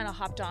when you kind of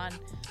hopped on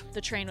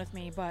the train with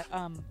me, but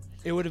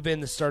It would have been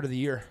the start of the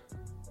year.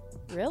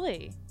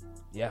 Really?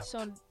 Yeah.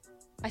 So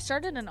I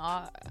started in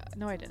no,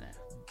 I didn't.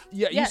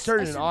 Yeah, you Yes,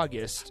 started in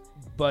August,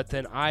 but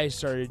then I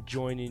started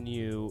joining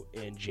you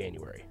in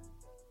January,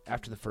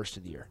 after the first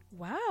of the year.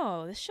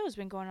 Wow, this show's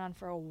been going on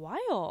for a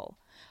while.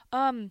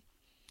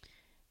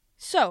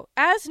 So,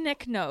 as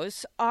Nick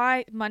knows,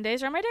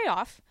 Mondays are my day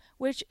off,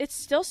 which it's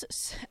still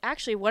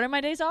actually, what are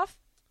my days off?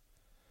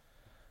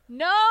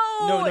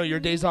 No, your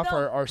days off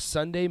are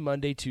Sunday,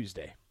 Monday,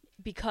 Tuesday.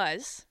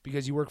 Because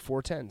you work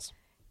 4 10s.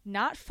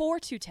 Not 4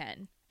 to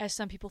 10, as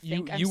some people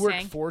think I'm you work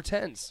saying. 4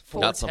 10s,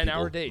 4 Not some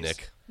 10-hour people,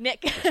 days.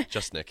 Nick.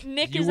 Just Nick.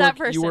 Nick You is work- that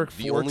person. you work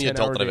The 4 only 10-hour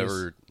adult that I've days.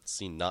 ever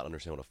seen not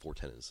understand what a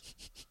 410 is.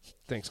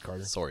 Thanks,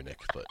 Carter. Sorry, Nick,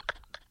 but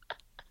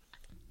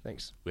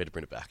Thanks. we had to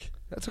bring it back.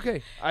 That's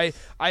okay. I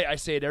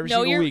say it every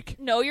know single week.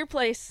 Know your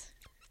place.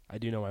 I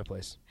do know my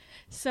place.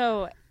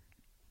 So,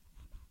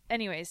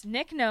 anyways,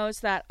 Nick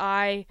knows that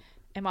I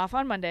am off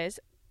on Mondays.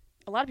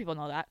 A lot of people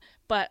know that.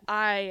 But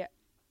I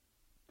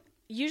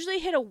usually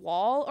hit a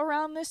wall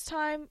around this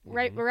time,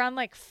 right around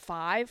like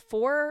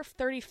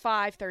 4:30,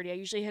 5:30. I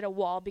usually hit a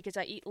wall because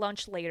I eat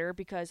lunch later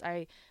because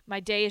my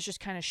day is just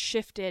kind of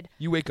shifted.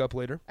 You wake up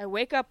later. I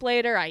wake up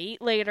later, I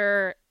eat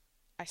later,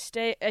 I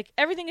stay, like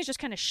everything is just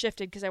kind of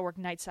shifted because I work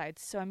night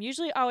sides. So I'm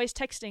usually always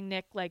texting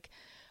Nick like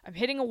I'm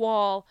hitting a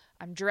wall,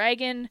 I'm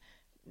dragging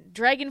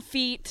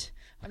feet.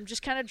 I'm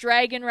just kind of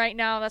dragging right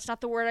now. That's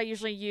not the word I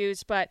usually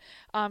use, but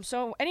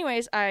so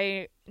anyways,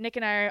 Nick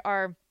and I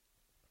are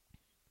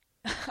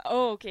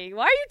oh, okay.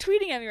 Why are you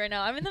tweeting at me right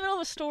now? I'm in the middle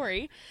of a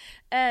story,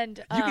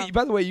 and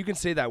By the way, you can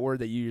say that word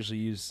that you usually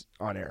use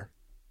on air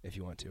if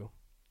you want to.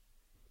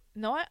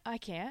 No, I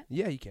can't.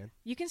 Yeah, you can.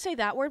 You can say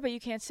that word, but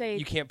you can't say.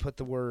 You can't put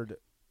the word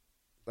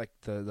like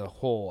the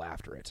whole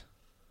after it.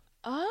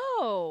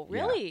 Oh,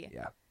 really?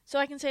 Yeah. So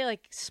I can say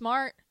like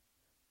smart.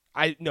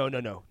 No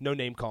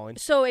name calling.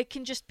 So it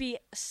can just be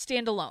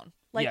standalone.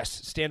 Like,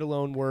 yes,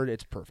 standalone word.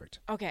 It's perfect.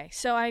 Okay,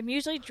 so I'm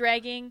usually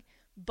dragging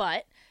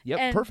butt. Yep,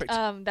 and, perfect.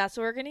 That's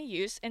what we're gonna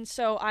use, and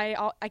so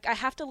I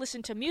have to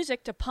listen to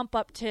music to pump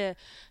up to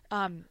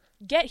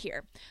get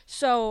here.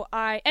 So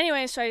I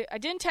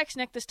didn't text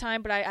Nick this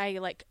time, but I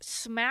like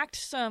smacked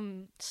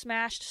some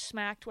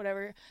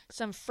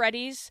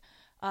Freddy's.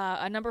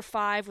 A number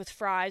 5 with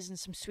fries and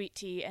some sweet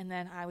tea, and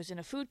then I was in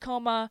a food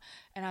coma,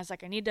 and I was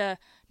like, I need to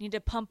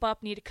pump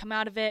up, need to come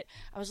out of it.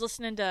 I was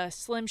listening to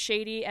Slim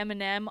Shady,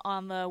 Eminem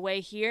on the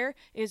way here.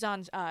 It was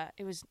on,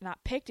 it was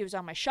not picked, it was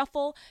on my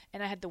shuffle,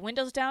 and I had the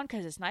windows down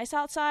because it's nice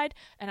outside,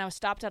 and I was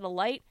stopped at a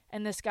light,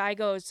 and this guy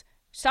goes,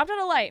 stopped at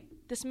a light.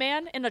 This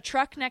man in the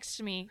truck next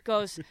to me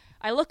goes,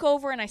 I look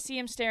over and I see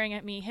him staring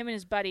at me, him and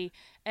his buddy,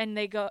 and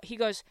he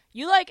goes,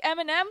 you like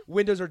Eminem?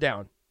 Windows are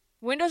down.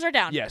 Windows are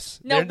down. Yes.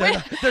 No,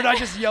 they're not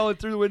just yelling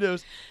through the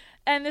windows.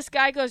 And this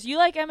guy goes, you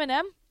like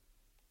Eminem?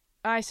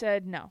 I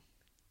said, no.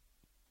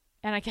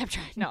 And I kept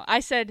trying. No, I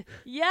said,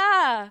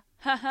 yeah.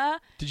 Haha.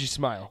 Did you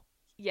smile?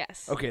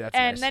 Yes. Okay, that's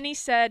and nice. then he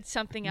said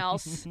something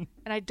else, and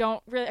I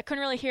couldn't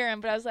really hear him,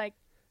 but I was like,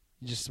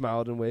 you just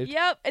smiled and waved?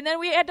 yep. And then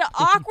we had to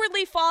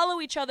awkwardly follow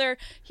each other.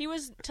 He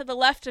was to the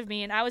left of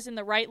me, and I was in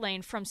the right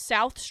lane from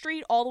South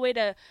Street all the way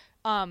to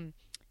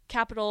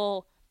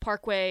Capitol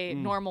Parkway,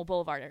 Normal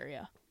Boulevard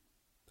area.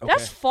 Okay.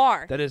 That's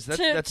far.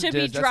 That's to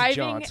be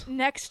driving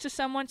next to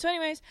someone. So,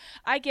 anyways,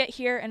 I get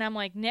here and I'm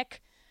like,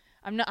 Nick,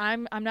 I'm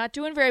not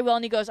doing very well.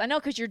 And he goes, I know,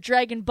 because you're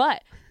dragging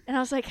butt. And I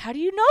was like, how do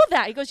you know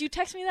that? He goes, you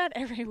text me that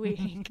every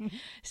week.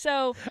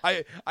 So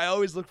I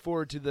always look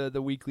forward to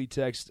the weekly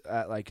text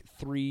at like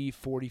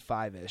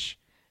 3:45ish.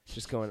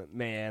 Just going,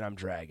 man, I'm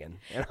dragging.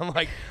 And I'm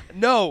like,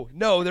 no,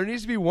 there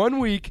needs to be 1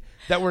 week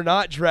that we're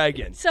not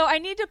dragging. So I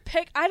need to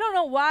pick. I don't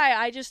know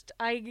why.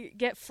 I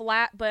get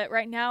flat, but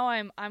right now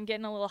I'm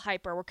getting a little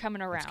hyper. We're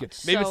coming around.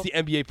 That's good. Maybe it's the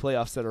NBA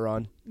playoffs that are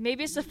on.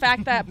 Maybe it's the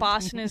fact that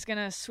Boston is going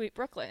to sweep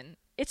Brooklyn.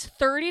 It's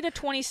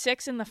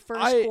 30-26 in the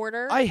first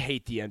quarter. I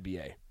hate the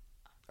NBA.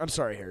 I'm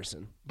sorry,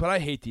 Harrison, but I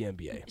hate the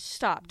NBA.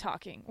 Stop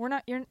talking.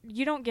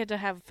 You don't get to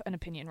have an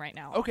opinion right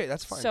now. Okay,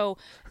 that's fine. So,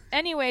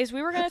 anyways,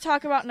 we were going to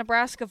talk about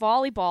Nebraska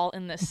volleyball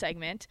in this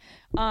segment.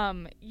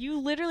 You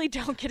literally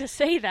don't get to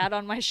say that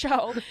on my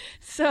show.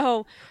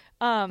 So,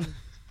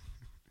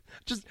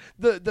 just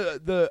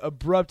the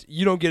abrupt.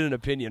 You don't get an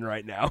opinion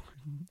right now.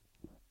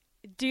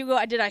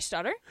 Did I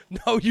stutter?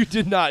 No, you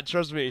did not.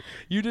 Trust me,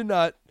 you did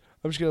not.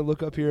 I'm just going to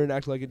look up here and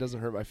act like it doesn't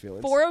hurt my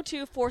feelings.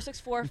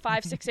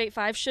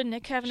 402-464-5685. Should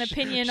Nick have an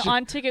opinion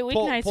on Ticket Weeknights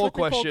poll with Nicole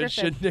question, Griffith?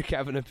 should Nick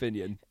have an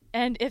opinion?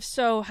 And if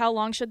so, how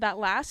long should that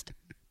last?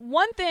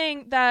 One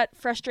thing that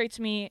frustrates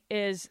me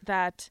is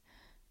that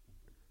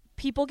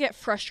people get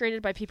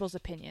frustrated by people's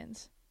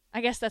opinions.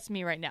 I guess that's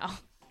me right now,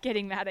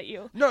 getting mad at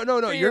you. No.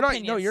 for You're your not.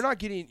 opinions. No, you're not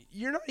getting.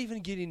 You're not even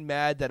getting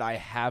mad that I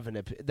have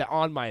that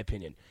on my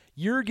opinion.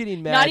 You're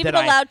getting mad. Not even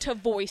that allowed to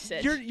voice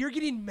it. You're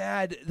getting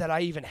mad that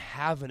I even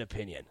have an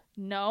opinion.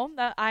 No,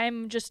 that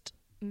I'm just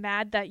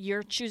mad that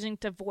you're choosing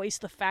to voice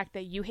the fact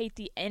that you hate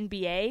the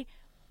NBA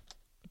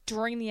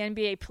during the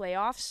NBA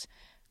playoffs.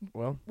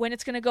 Well, when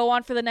it's going to go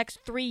on for the next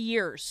 3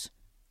 years.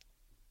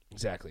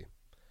 Exactly.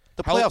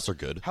 The playoffs are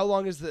good. How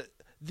long is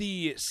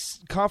the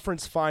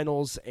conference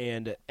finals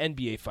and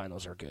NBA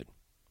finals are good?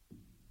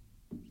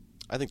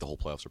 I think the whole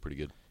playoffs are pretty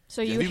good.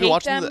 So you have you hate been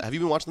watching them? Have you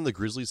been watching the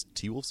Grizzlies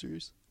T-Wolf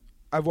series?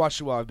 I've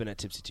watched it while I've been at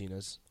Tipsy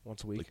Tina's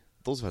once a week.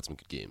 Those have had some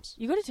good games.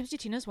 You go to Tipsy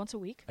Tina's once a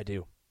week? I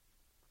do.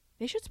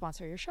 They should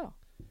sponsor your show.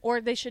 Or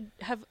they should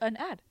have an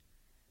ad.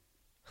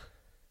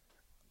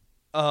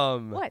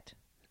 What?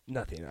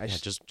 Nothing.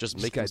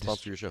 Just make them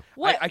sponsor your show.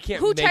 What? I can't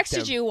Who make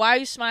texted them. you? Why are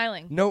you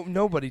smiling? No,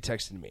 nobody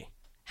texted me.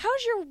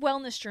 How's your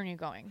wellness journey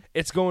going?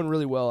 It's going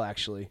really well,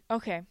 actually.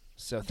 Okay.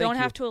 So thank Don't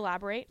you. have to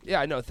elaborate.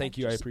 Yeah, I know. Thank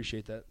you. I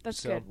appreciate that.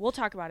 That's So- good. We'll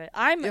talk about it.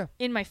 I'm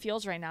in my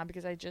feels right now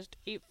because I just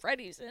ate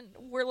Freddy's and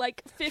we're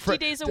like 50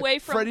 days away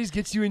from... Freddy's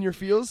gets you in your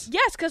feels?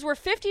 Yes, because we're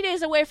 50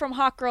 days away from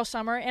Hot Girl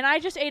Summer and I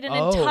just ate an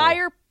Oh.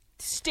 entire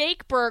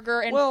steak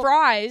burger and Well,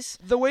 fries.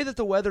 The way that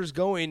the weather's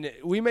going,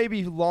 we may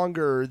be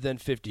longer than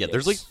 50 Yeah, days.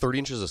 there's like 30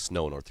 inches of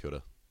snow in North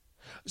Dakota.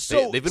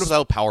 So They've been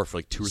without power for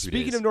like 2 or 3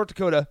 days. Speaking of North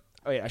Dakota...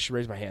 Oh, yeah, I should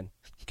raise my hand.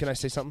 Can I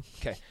say something?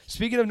 Okay.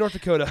 Speaking of North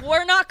Dakota...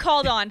 We're not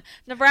called on.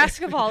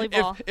 Nebraska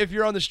volleyball. If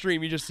you're on the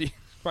stream, you just see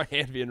my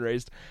hand being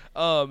raised.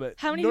 How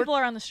many people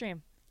are on the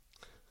stream?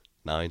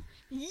 9.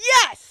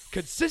 Yes!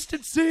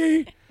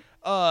 Consistency!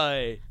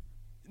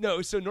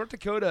 No, so North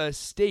Dakota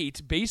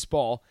State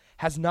baseball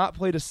has not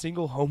played a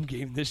single home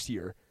game this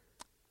year.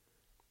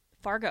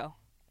 Fargo.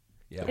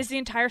 Yeah. Is the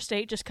entire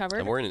state just covered?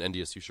 I'm wearing an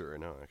NDSU shirt right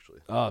now, actually.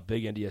 Oh,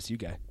 big NDSU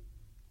guy.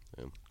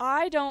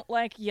 I don't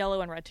like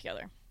yellow and red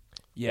together.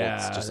 Yeah,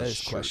 Well, it's just that a is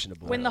shirt.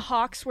 questionable. When the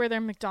Hawks wear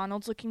their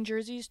McDonald's-looking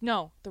jerseys,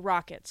 no, the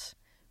Rockets.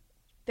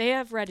 They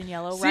have red and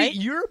yellow, See, right?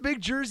 you're a big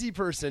jersey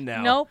person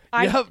now. Nope,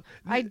 I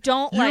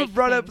don't like You've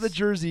brought up the things.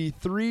 jersey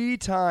 3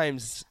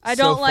 times I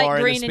don't so like far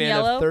green in the and span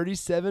yellow. of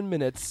 37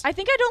 minutes. I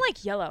think I don't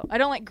like yellow. I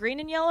don't like green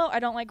and yellow. I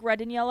don't like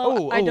red and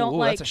yellow. I don't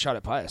like... that's a shot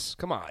at Pius.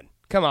 Come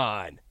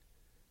on,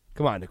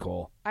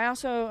 Nicole. I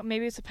also...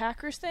 Maybe it's a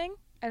Packers thing.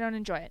 I don't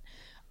enjoy it.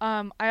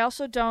 I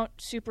also don't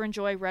super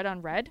enjoy red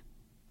on red.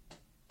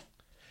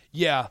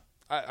 Yeah,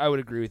 I would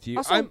agree with you.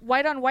 Also,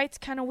 white on white's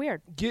kind of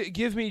weird.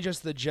 Give me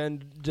just the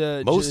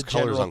Most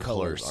colors general on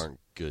colors aren't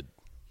good.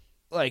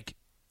 Like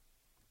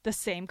The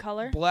same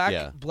color. black,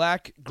 Yeah.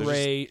 black,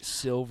 gray,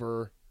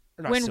 silver.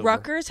 Or not When silver.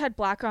 Rutgers had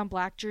black on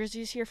black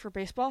jerseys here for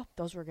baseball,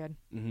 those were good.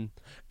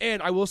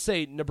 And I will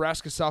say,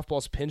 Nebraska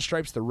softball's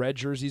pinstripes, the red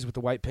jerseys with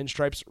the white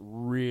pinstripes,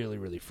 really,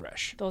 really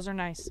fresh. Those are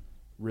nice.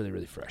 Really,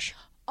 really fresh.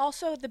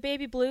 Also, the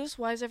baby blues,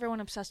 why is everyone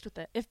obsessed with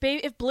it?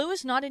 If blue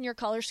is not in your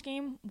color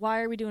scheme,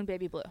 why are we doing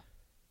baby blue?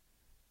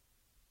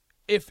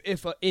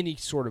 If any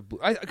sort of blue,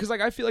 because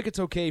I feel like it's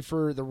okay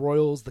for the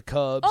Royals, the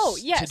Cubs, Oh,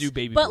 yes. to do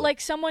baby but blue. like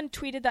someone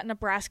tweeted that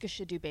Nebraska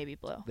should do baby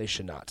blue. They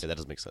should not. Yeah, that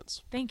does make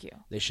sense. Thank you.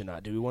 They should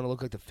not. Do we want to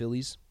look like the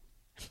Phillies?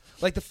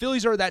 Like the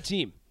Phillies are that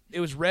team.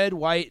 It was red,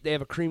 white. They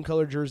have a cream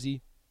colored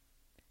jersey,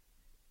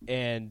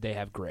 and they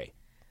have gray,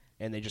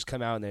 and they just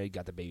come out and they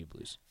got the baby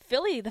blues.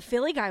 The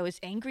Philly guy was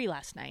angry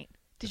last night.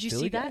 Did you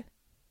Philly see guy?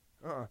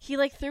 that? He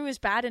like threw his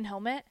bat and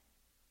helmet.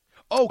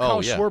 Oh,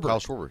 Kyle yeah, Schwarber. Kyle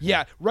Schwarber, Yeah,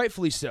 yeah.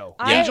 rightfully so.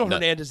 I- Angel No.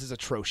 Hernandez is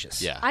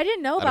atrocious. Yeah. I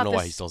didn't know I about don't know this.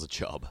 why he still has a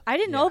job. I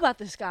didn't know about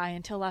this guy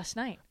until last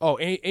night. Oh,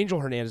 Angel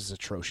Hernandez is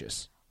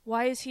atrocious.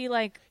 Why is he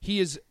like? He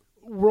is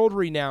world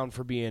renowned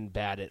for being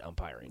bad at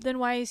umpiring. Then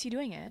why is he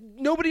doing it?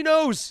 Nobody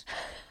knows.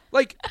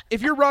 Like,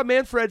 if you're Rob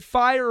Manfred,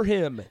 fire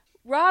him.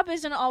 Rob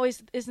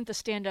isn't the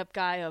stand up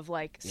guy of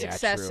like Yeah,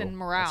 success true. and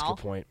morale. That's a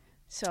good point.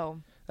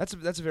 So That's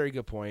a very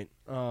good point.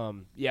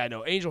 Yeah,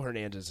 no, Angel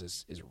Hernandez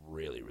is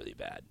really, really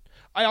bad.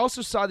 I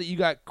also saw that you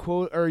got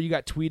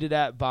tweeted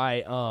at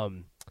by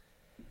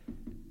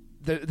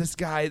this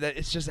guy that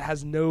it just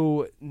has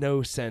no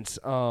sense.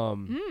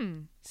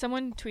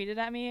 someone tweeted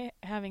at me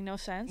having no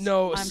sense.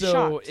 No, I'm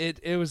so shocked.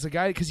 it was a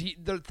guy because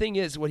the thing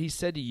is what he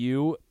said to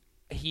you,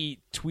 he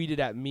tweeted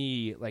at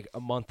me like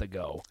a month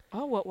ago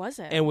Oh, what was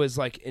it? and was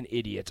like an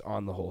idiot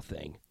on the whole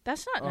thing.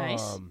 That's not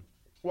nice.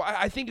 Well,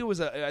 I think it was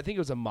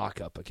a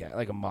mock-up account,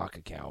 like a mock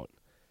account.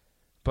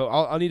 But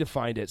I'll need to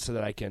find it so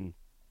that I can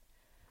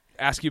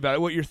ask you about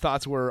it. What your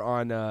thoughts were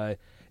on?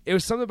 It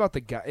was something about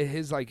the guy.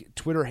 His like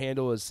Twitter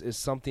handle is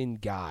something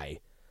guy.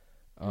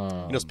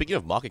 Speaking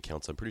of mock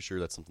accounts, I'm pretty sure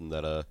that's something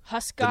that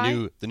Husk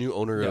guy. the new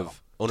owner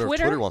of Twitter?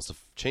 Twitter wants to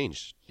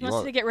change. He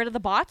wants to get rid of the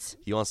bots,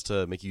 He wants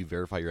to make you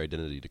verify your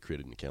identity to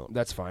create an account.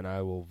 That's fine.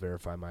 I will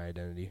verify my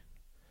identity.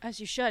 as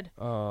you should.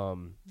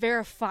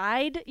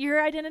 Verified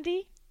your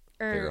identity.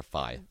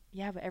 Verify.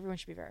 Yeah, but everyone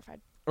should be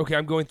verified. Okay,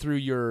 I'm going through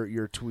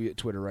your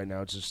Twitter right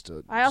now. It's just.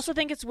 I also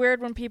think it's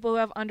weird when people who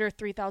have under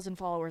 3,000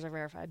 followers are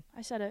verified.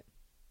 I said it.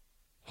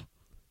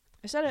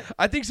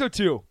 I think so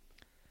too.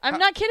 I'm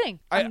not kidding.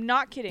 I'm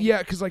not kidding. Yeah,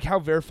 because like, how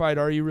verified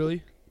are you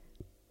really?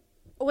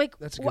 Like,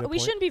 That's a good we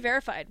point. shouldn't be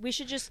verified. We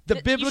should just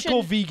The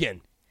biblical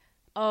vegan.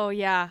 Oh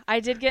yeah, I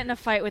did get in a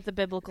fight with the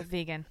biblical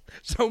vegan.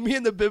 So me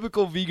and the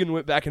biblical vegan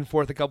went back and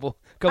forth a couple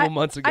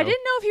months ago. I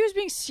didn't know if he was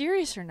being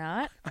serious or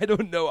not. I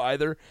don't know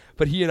either,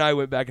 but he and I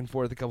went back and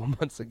forth a couple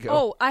months ago.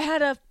 Oh, I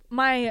had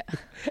my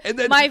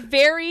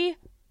very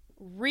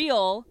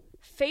real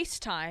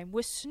FaceTime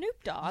with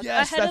Snoop Dogg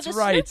yes, ahead that's of the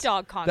right. Snoop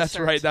Dogg concert. That's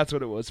right. That's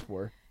what it was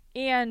for.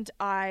 And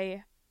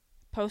I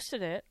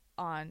posted it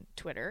on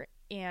Twitter,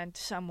 and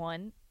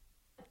someone,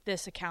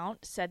 this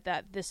account, said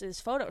that this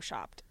is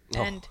photoshopped.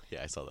 And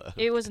yeah, I saw that.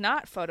 It was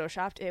not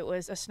photoshopped. It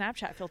was a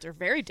Snapchat filter.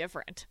 Very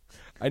different.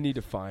 I need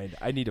to find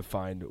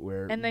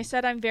where. And they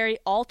said I'm very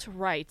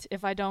alt-right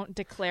if I don't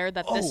declare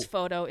that this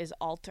photo is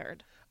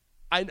altered.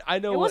 I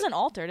know it wasn't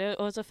altered. It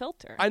was a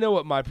filter. I know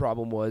what my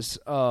problem was.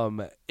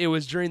 It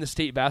was during the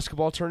state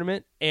basketball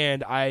tournament,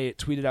 and I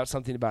tweeted out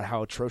something about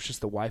how atrocious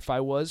the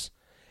Wi-Fi was,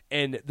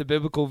 and the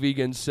biblical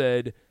vegan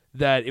said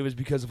that it was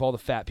because of all the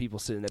fat people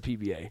sitting at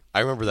PBA. I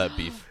remember that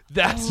beef.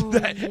 Yeah.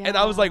 And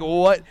I was like,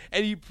 what?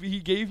 And he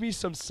gave me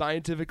some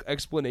scientific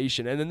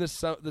explanation, and then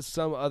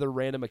some other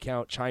random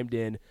account chimed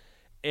in,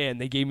 and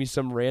they gave me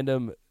some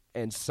random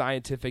and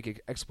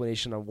scientific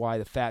explanation on why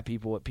the fat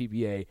people at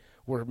PBA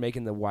were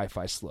making the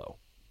Wi-Fi slow.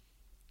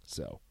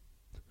 So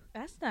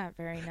that's not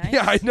very nice.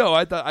 Yeah, I know.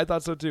 I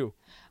thought so too.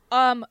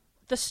 The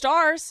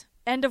Stars,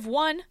 end of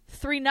 1,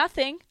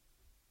 3-0.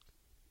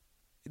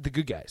 The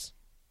good guys.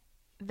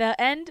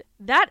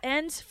 That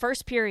ends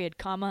first period,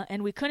 comma,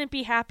 and we couldn't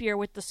be happier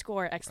with the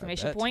score,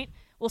 exclamation point.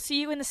 We'll see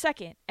you in the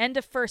second. End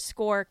of first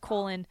score,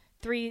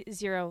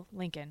 3-0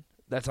 Lincoln.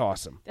 That's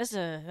awesome. That's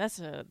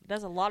a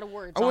lot of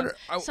words.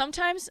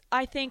 Sometimes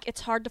I think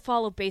it's hard to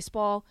follow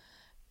baseball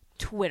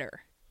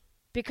Twitter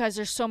because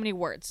there's so many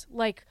words.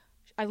 Like,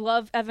 I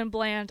love Evan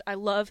Bland, I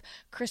love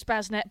Chris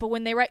Basnett, but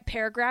when they write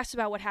paragraphs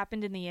about what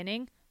happened in the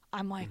inning,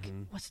 I'm like,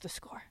 what's the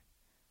score?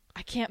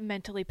 I can't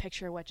mentally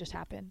picture what just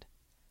happened.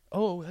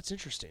 Oh, that's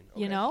interesting.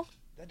 Okay. You know?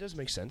 That does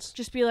make sense.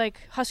 Just be like,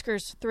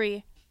 Huskers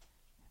 3,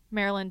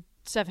 Maryland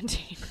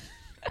 17.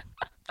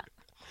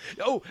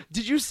 Oh,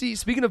 did you see,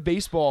 speaking of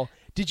baseball,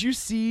 did you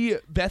see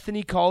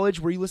Bethany College?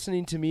 Were you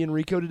listening to me and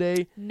Rico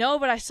today? No,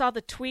 but I saw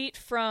the tweet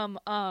from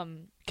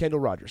Kendall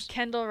Rogers.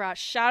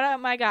 Shout out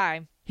my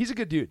guy. He's a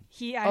good dude.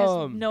 He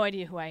has no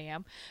idea who I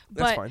am.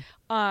 That's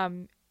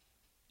fine.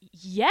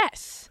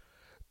 Yes.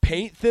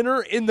 Paint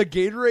thinner in the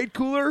Gatorade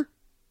cooler?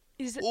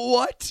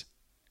 What?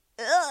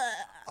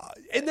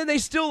 And then they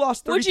still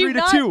lost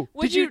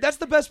 33-2. That's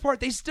the best part.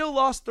 They still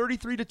lost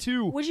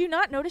 33-2. Would you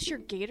not notice your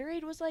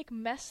Gatorade was like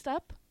messed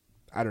up?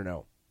 I don't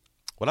know.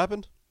 What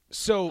happened?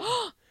 So,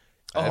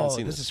 I haven't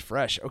seen this is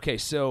fresh. Okay,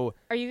 so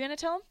are you gonna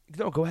tell him?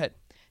 No, go ahead.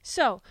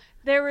 So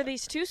there were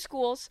these two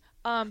schools,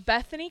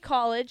 Bethany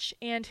College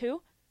and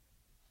who?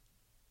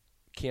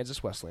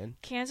 Kansas Wesleyan.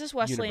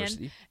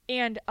 University.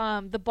 And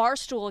the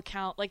Barstool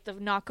account, like the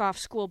knockoff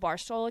school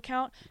Barstool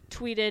account,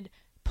 tweeted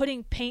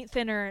putting paint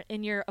thinner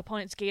in your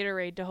opponent's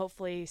Gatorade to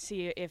hopefully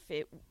see if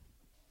they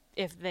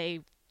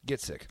get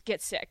sick.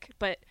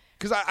 But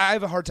because I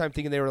have a hard time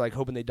thinking they were like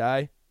hoping they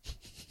die.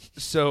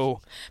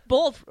 So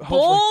bold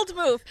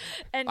move.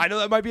 And I know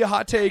that might be a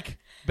hot take.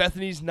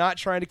 Bethany's not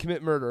trying to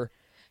commit murder.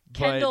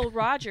 Kendall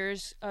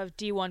Rogers of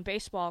D1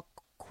 Baseball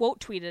quote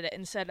tweeted it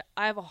and said,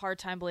 "I have a hard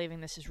time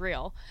believing this is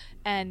real."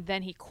 And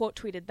then he quote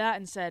tweeted that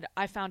and said,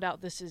 "I found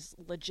out this is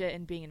legit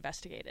and being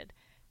investigated."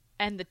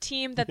 And the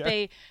team that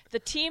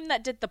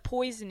did the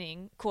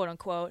poisoning, quote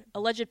unquote,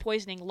 alleged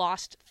poisoning,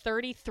 lost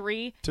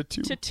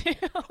 33-2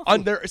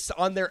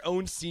 on their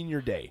own senior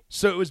day.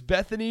 So it was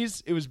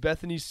Bethany's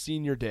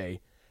senior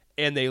day,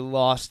 and they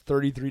lost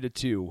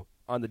 33-2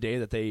 on the day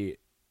that they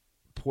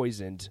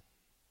poisoned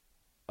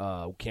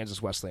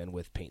Kansas Wesleyan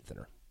with paint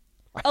thinner.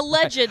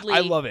 Allegedly.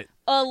 I love it.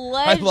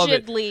 Allegedly. I love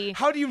it.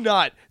 How do you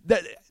not?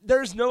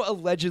 There's no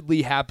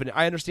allegedly happening.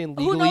 I understand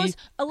legally. Who knows?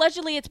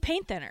 Allegedly, it's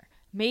paint thinner.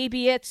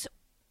 Maybe it's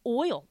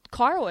oil,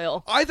 car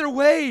oil. Either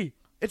way,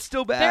 it's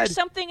still bad. There's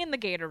something in the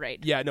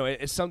Gatorade. Yeah, no,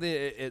 it's something.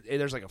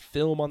 There's like a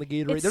film on the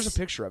Gatorade. There's a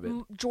picture of it.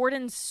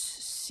 Jordan's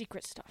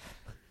secret stuff.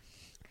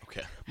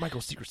 Okay.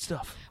 Michael's secret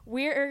stuff.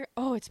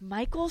 It's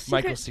Michael's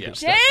secret. Michael's secret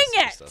stuff.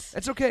 Dang it!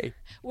 That's okay.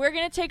 We're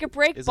gonna take a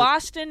break.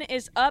 Boston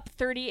is up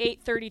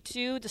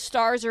 38-32. The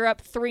Stars are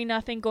up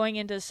 3-0 going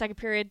into the second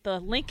period. The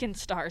Lincoln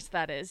Stars,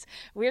 that is.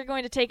 We're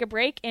going to take a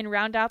break and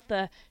round out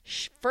the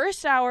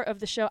first hour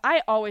of the show.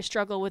 I always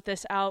struggle with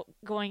this out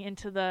going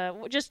into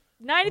the just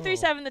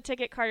 93.7 The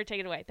Ticket. Carter, take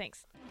it away.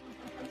 Thanks.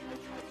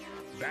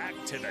 Back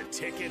to The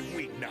Ticket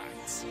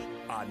weeknights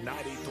on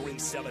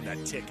 93.7 The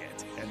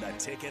Ticket and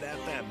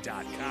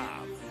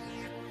theticketfm.com.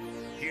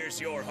 Here's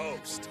your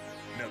host,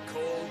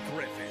 Nicole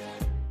Griffin.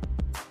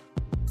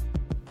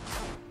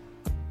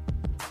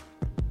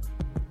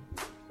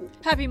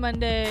 Happy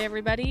Monday,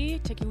 everybody.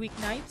 Ticket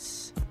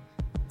weeknights.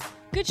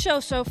 Good show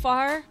so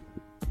far.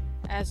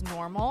 As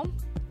normal.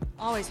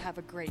 Always have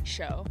a great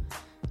show.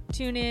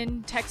 Tune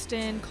in, text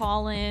in,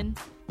 call in.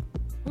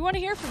 We want to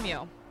hear from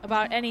you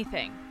about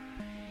anything.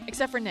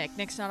 Except for Nick.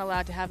 Nick's not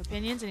allowed to have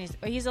opinions, and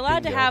he's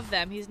allowed to have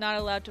them. He's not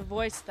allowed to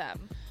voice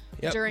them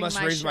during must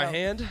my raise show. my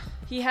hand.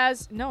 He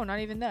has not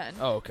even then.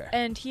 Oh, okay.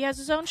 And he has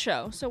his own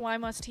show, so why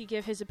must he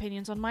give his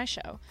opinions on my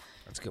show?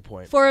 That's a good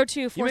point.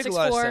 402-464. You make a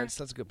lot of sense.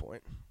 That's a good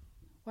point.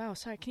 Wow,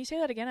 sorry. Can you say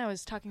that again? I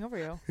was talking over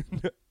you.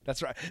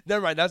 That's right.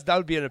 Never mind. That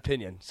would be an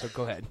opinion. So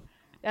go ahead.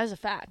 That is a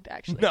fact,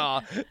 actually.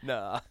 Nah.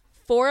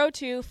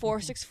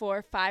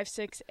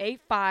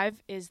 402-464-5685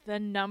 is the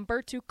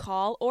number to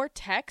call or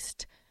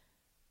text.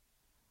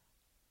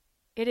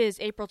 It is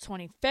April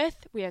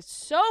 25th. We have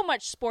so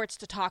much sports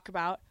to talk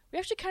about. We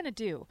actually kind of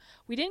do.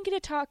 We didn't get to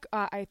talk,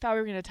 I thought we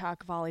were going to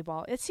talk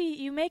volleyball.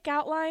 You make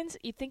outlines,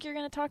 you think you're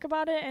going to talk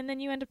about it, and then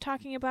you end up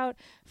talking about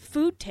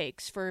food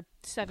takes for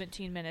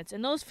 17 minutes.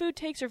 And those food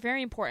takes are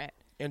very important.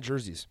 And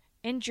jerseys.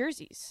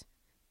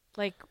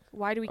 Like,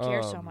 why do we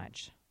care so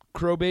much?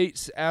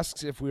 Crowbait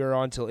asks if we are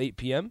on till 8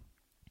 p.m.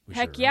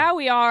 Heck yeah,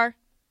 we are.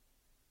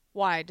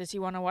 Why? Does he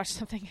want to watch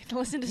something and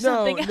listen to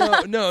something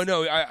else?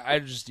 No. I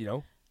just,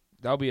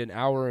 that'll be an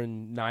hour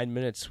and 9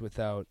 minutes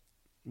without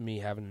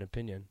me having an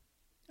opinion.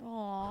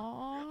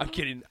 Aww. I'm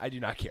kidding. I do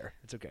not care.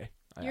 It's okay.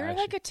 You're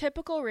like a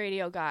typical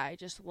radio guy.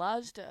 Just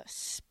loves to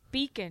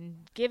speak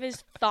and give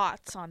his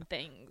thoughts on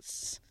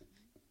things.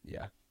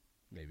 Yeah,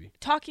 maybe.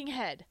 Talking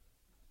head.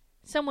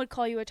 Some would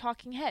call you a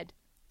talking head.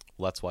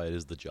 Well, that's why it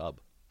is the job.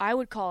 I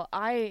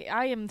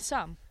am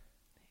some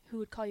who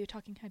would call you a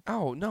talking head.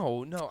 Oh,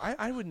 no.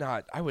 I would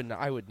not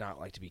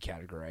like to be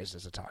categorized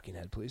as a talking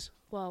head, please.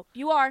 Well,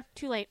 you are.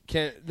 Too late.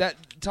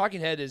 That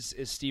talking head is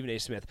Stephen A.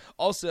 Smith.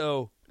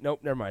 Also,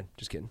 nope, never mind.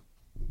 Just kidding.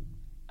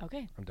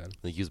 Okay. I'm done. I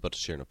think he was about to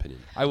share an opinion.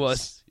 I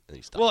was. And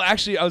he stopped. Well,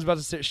 actually, I was about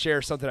to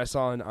share something I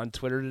saw on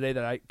Twitter today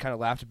that I kind of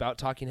laughed about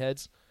talking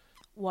heads.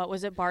 What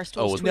was it?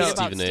 Barstool's was tweet it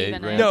about Stephen A. Stephen A.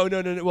 Grant?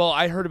 No. Well,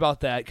 I heard about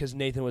that because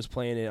Nathan was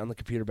playing it on the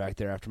computer back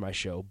there after my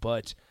show.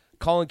 But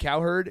Colin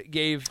Cowherd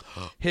gave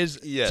his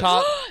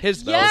top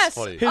his yes. That was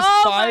funny. his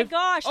oh five. My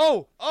gosh.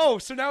 Oh,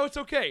 so now it's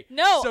okay.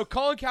 No. So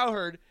Colin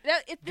Cowherd.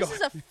 This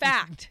is a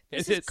fact.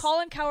 This is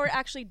Colin Cowherd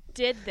actually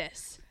did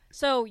this.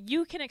 So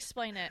you can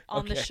explain it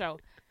on the show.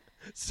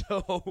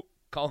 So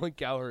Colin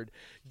Cowherd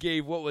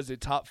gave, what was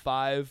it, top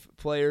 5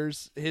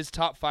 players, his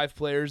top 5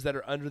 players that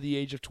are under the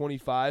age of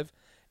 25,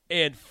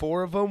 and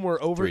 4 of them were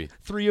over,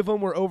 3 of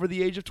them were over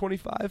the age of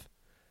 25.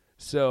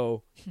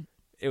 So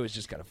it was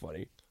just kind of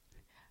funny.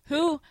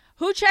 Who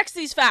checks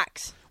these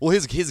facts? Well,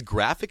 his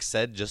graphic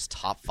said just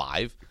top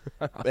 5,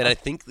 and I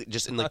think that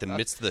just in like the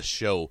midst of the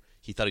show,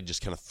 he thought he'd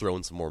just kind of throw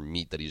in some more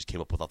meat that he just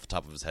came up with off the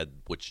top of his head,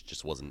 which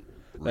just wasn't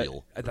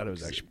real. I thought it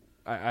was actually.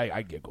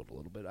 I giggled a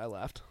little bit. I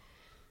laughed.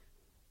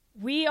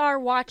 We are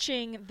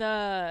watching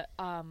the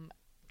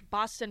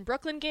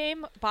Boston-Brooklyn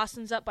game.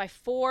 Boston's up by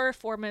 4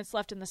 minutes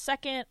left in the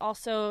second.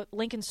 Also,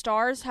 Lincoln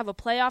Stars have a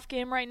playoff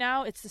game right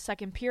now. It's the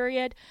second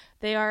period.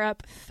 They are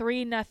up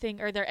 3-0,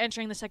 or they're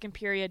entering the second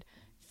period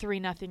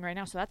 3-0 right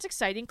now. So that's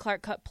exciting.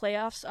 Clark Cup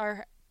playoffs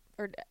are,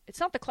 or it's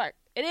not the Clark.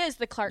 It is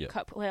the Clark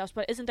Cup playoffs,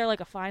 but isn't there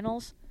like a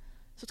finals?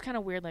 So it's kind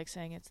of weird, like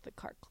saying it's the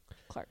Clark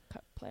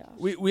Cup playoffs.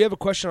 We have a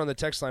question on the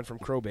text line from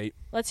Crowbait.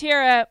 Let's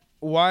hear it.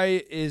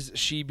 Why is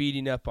she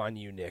beating up on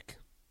you, Nick?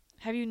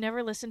 Have you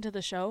never listened to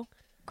the show,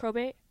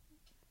 Crowbait?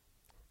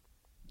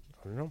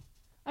 I don't know.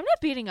 I'm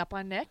not beating up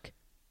on Nick.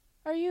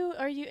 Are your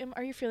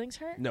feelings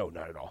hurt? No,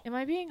 not at all. Am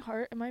I being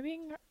hurt? Am I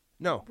being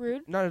No,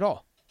 rude? Not at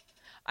all.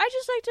 I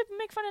just like to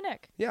make fun of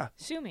Nick. Yeah.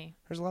 Sue me.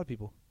 There's a lot of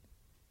people.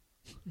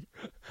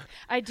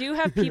 I do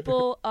have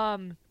people.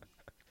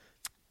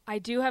 I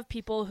do have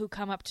people who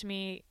come up to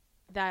me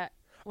that.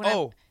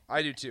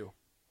 I do too.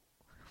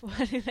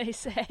 What do they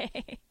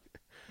say?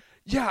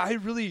 Yeah, I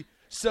really.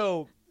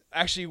 So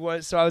actually,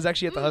 I was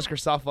actually at the Husker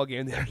softball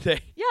game the other day.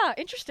 Yeah,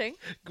 interesting.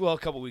 Well, a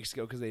couple weeks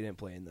ago because they didn't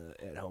play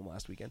at home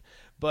last weekend.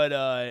 But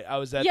I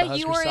was at the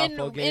Husker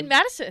softball game. In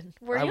Madison.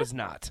 Were you? I was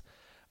not.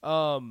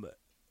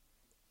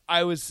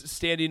 I was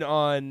standing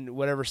on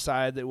whatever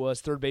side that was,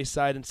 third base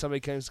side, and somebody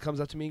comes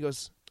up to me and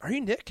goes, "Are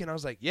you Nick?" And I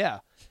was like, "Yeah."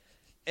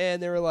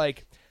 And they were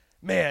like,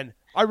 "Man,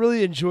 I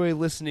really enjoy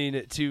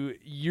listening to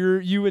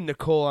you and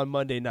Nicole on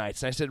Monday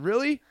nights." And I said,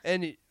 "Really?"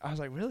 And I was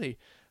like, "Really?"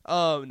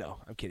 No,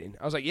 I'm kidding.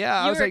 I was like,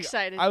 "Yeah." You were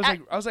excited. I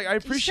was like, "I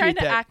appreciate he's trying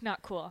that." to act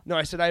not cool. No,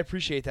 I said, "I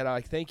appreciate that." I'm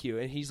like, "Thank you."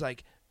 And he's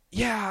like,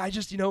 "Yeah, I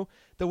just,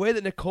 the way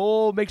that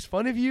Nicole makes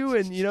fun of you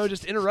and,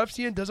 just interrupts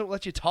you and doesn't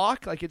let you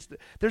talk, like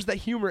there's that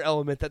humor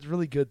element that's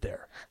really good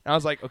there." And I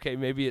was like, okay,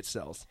 maybe it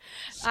sells.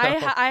 So.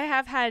 I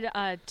have had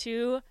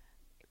 2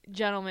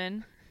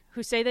 gentlemen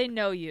who say they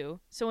know you.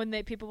 So when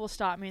people will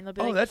stop me and they'll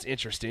be like, "Oh, that's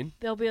interesting."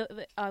 They'll be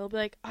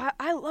like,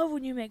 I love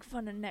when you make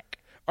fun of Nick.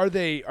 Are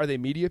they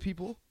media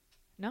people?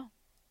 No.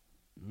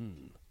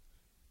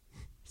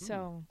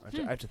 So I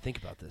have to think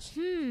about this.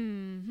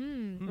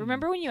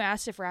 Remember when you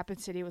asked if Rapid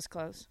City was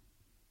closed?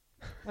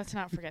 Let's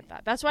not forget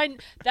that. That's why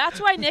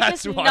Nick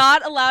is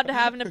not allowed to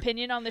have an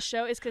opinion on the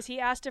show, is because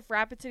he asked if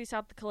Rapid City,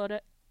 South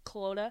Dakota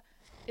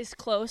is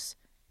close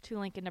to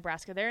Lincoln,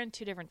 Nebraska. They're in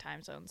 2 different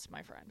time zones,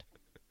 my friend.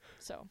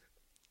 So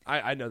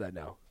I know that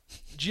now.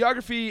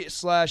 Geography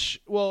 /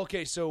 well,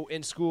 okay, so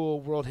in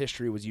school, world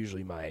history was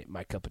usually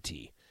my cup of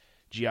tea.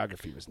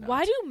 Geography was not.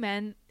 why do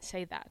men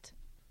say that?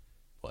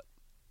 What?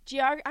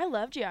 I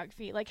love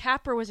geography. Like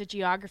Happer was a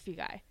geography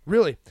guy.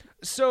 Really?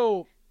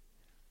 So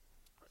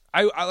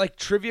I like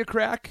Trivia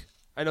Crack.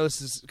 I know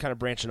this is kind of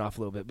branching off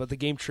a little bit, but the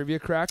game Trivia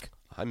Crack.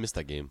 I missed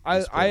that game.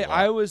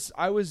 I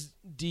was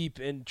deep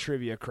in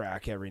Trivia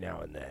Crack every now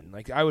and then.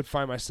 Like I would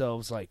find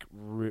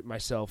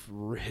myself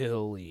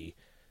really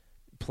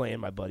playing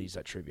my buddies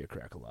at Trivia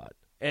Crack a lot,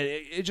 and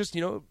it just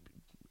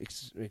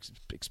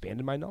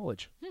expanded my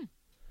knowledge.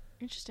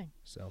 Interesting.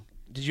 So,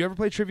 did you ever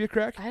play Trivia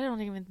Crack? I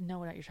don't even know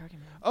what you're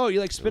talking about. Oh, you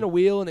like spin a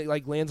wheel and it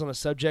like lands on a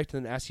subject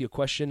and then asks you a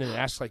question and it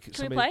asks like.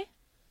 Can we play?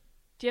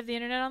 Do you have the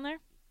internet on there?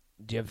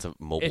 Do you have it's a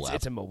mobile app?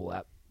 It's a mobile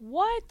app.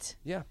 What?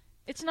 Yeah.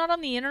 It's not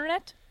on the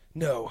internet?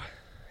 No,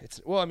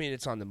 it's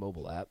on the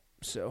mobile app.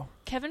 So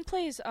Kevin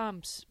plays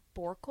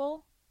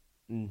Sporkle.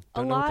 Don't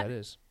know what that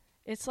is.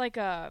 It's like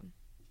an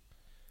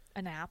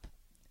app,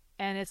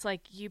 and it's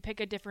like you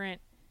pick a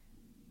different,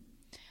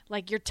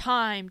 like you're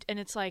timed, and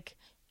it's like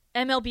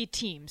MLB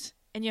teams,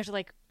 and you have to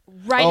like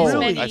write as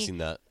many. I've seen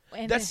that.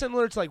 That's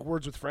similar to like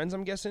Words with Friends,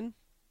 I'm guessing.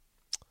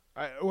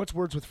 What's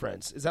Words with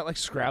Friends? Is that like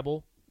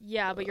Scrabble?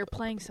 Yeah, but you're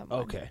playing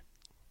someone. Okay.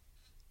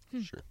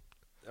 Sure.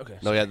 Okay.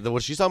 No, yeah,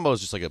 what she's talking about is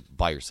just like a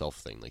by yourself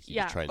thing. Like you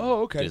just try and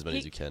okay. get as many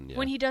as you can. Yeah.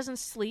 When he doesn't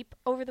sleep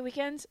over the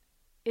weekends,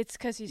 it's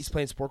because he's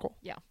playing Sporkle?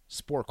 Yeah.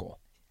 Sporkle.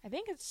 I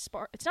think it's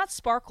It's not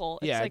Sparkle.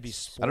 It's yeah, like it'd be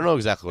Sporkle. I don't know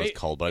exactly what it's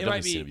called, but I've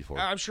definitely seen it before.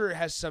 I'm sure it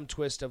has some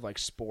twist of like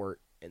sport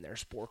in there,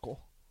 Sporkle.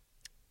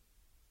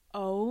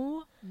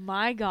 Oh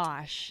my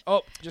gosh.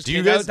 Oh, just do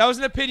you guys? guys? That was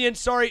an opinion.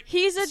 Sorry.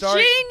 He's a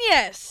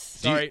genius.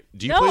 Sorry.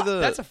 Do you play the?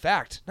 That's a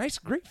fact. Nice,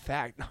 great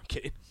fact. No, I'm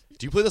kidding.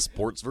 Do you play the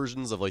sports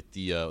versions of like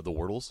the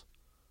Wordles?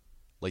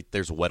 Like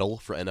there's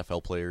Weddle for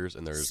NFL players,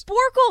 and there's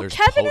Sporkle.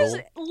 Kevin Podle. is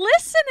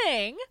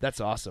listening.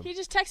 That's awesome. He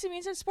just texted me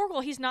and said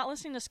Sporkle. He's not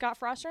listening to Scott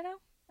Frost right now.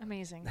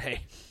 Amazing.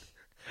 Hey.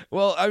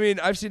 Well, I mean,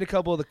 I've seen a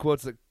couple of the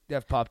quotes that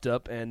have popped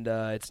up, and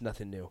it's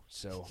nothing new,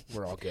 so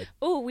we're all good.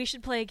 Oh, we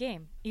should play a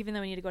game, even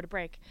though we need to go to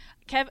break.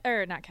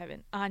 Not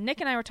Kevin.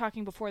 Nick and I were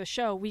talking before the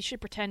show. We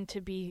should pretend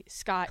to be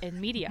Scott in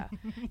media.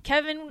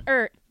 Kevin.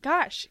 I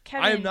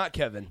am not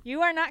Kevin.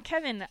 You are not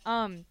Kevin.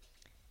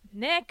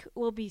 Nick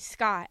will be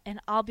Scott,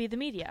 and I'll be the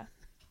media.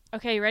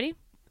 Okay, you ready?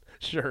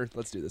 Sure,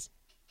 let's do this.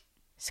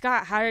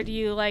 Scott, how do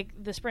you like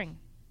the spring?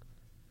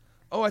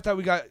 Oh, I thought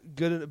we got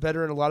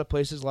better in a lot of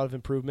places, a lot of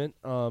improvement.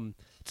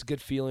 It's a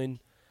good feeling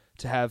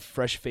to have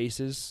fresh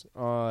faces,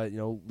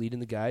 leading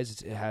the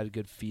guys. It had a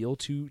good feel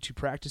to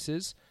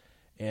practices.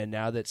 And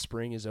now that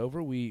spring is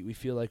over, we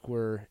feel like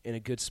we're in a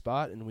good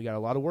spot, and we got a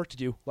lot of work to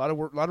do, a lot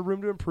of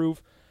room to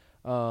improve.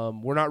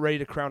 We're not ready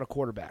to crown a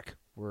quarterback.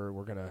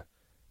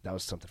 That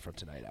was something from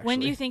tonight, actually. When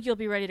do you think you'll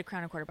be ready to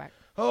crown a quarterback?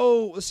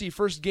 Oh, let's see.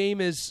 First game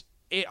is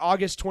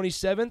August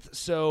 27th,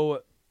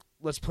 so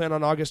let's plan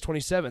on August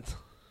 27th.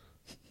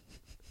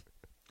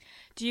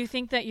 Do you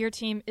think that your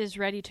team is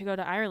ready to go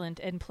to Ireland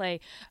and play?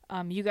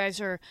 You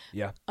guys are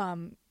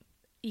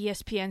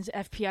ESPN's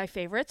FPI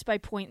favorites by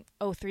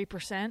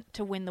 0.03%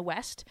 to win the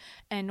West,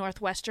 and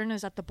Northwestern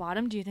is at the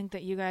bottom. Do you think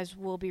that you guys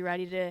will be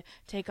ready to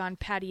take on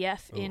Patty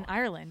F in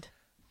Ireland?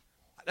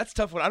 That's a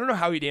tough one. I don't know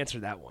how he'd answer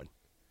that one.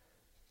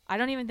 I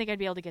don't even think I'd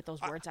be able to get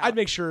those words out. We're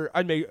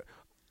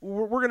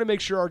going to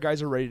make sure our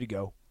guys are ready to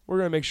go.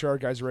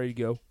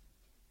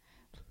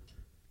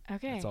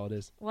 Okay. That's all it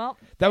is. Well,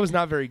 that was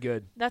not very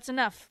good. That's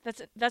enough.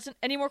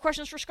 Any more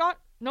questions for Scott?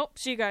 Nope.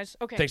 See you guys.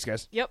 Okay. Thanks,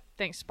 guys. Yep.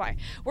 Thanks. Bye.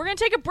 We're going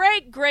to take a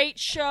break. Great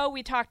show.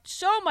 We talked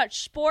so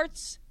much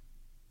sports.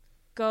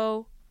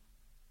 Go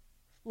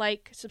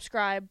like,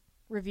 subscribe,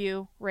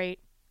 review, rate.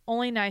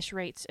 Only nice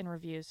rates and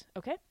reviews.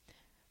 Okay?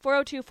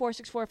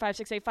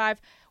 402-464-5685.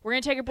 We're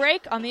going to take a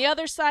break. On the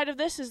other side of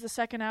this is the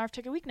second hour of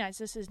Ticket Weeknights.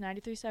 This is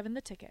 93.7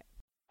 The Ticket.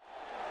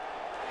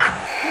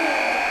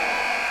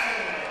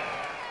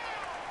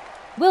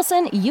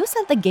 Wilson, you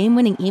sent the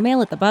game-winning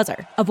email at the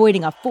buzzer,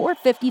 avoiding a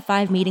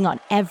 4:55 meeting on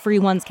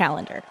everyone's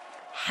calendar.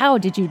 How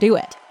did you do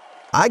it?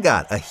 I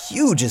got a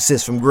huge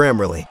assist from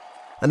Grammarly,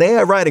 an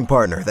AI writing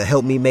partner that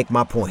helped me make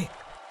my point.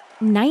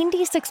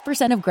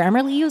 96% of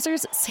Grammarly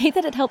users say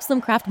that it helps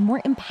them craft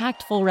more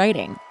impactful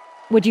writing.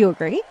 Would you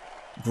agree?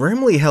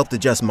 Grammarly helped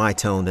adjust my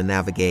tone to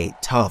navigate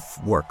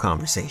tough work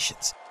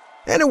conversations.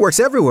 And it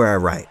works everywhere I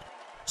write,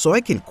 so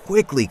I can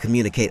quickly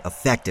communicate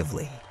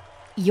effectively.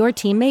 Your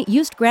teammate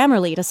used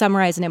Grammarly to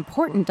summarize an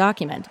important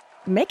document,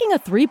 making a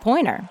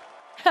 3-pointer.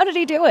 How did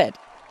he do it?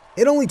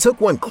 It only took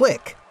one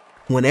click.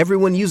 When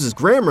everyone uses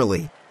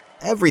Grammarly,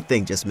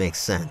 everything just makes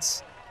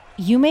sense.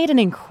 You made an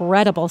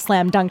incredible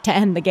slam dunk to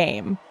end the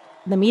game.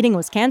 The meeting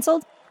was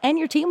canceled, and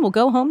your team will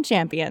go home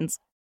champions.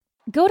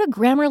 Go to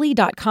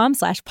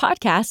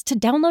Grammarly.com/podcast to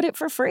download it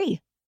for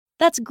free.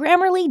 That's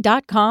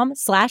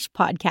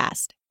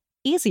Grammarly.com/podcast.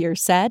 Easier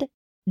said,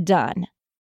 done.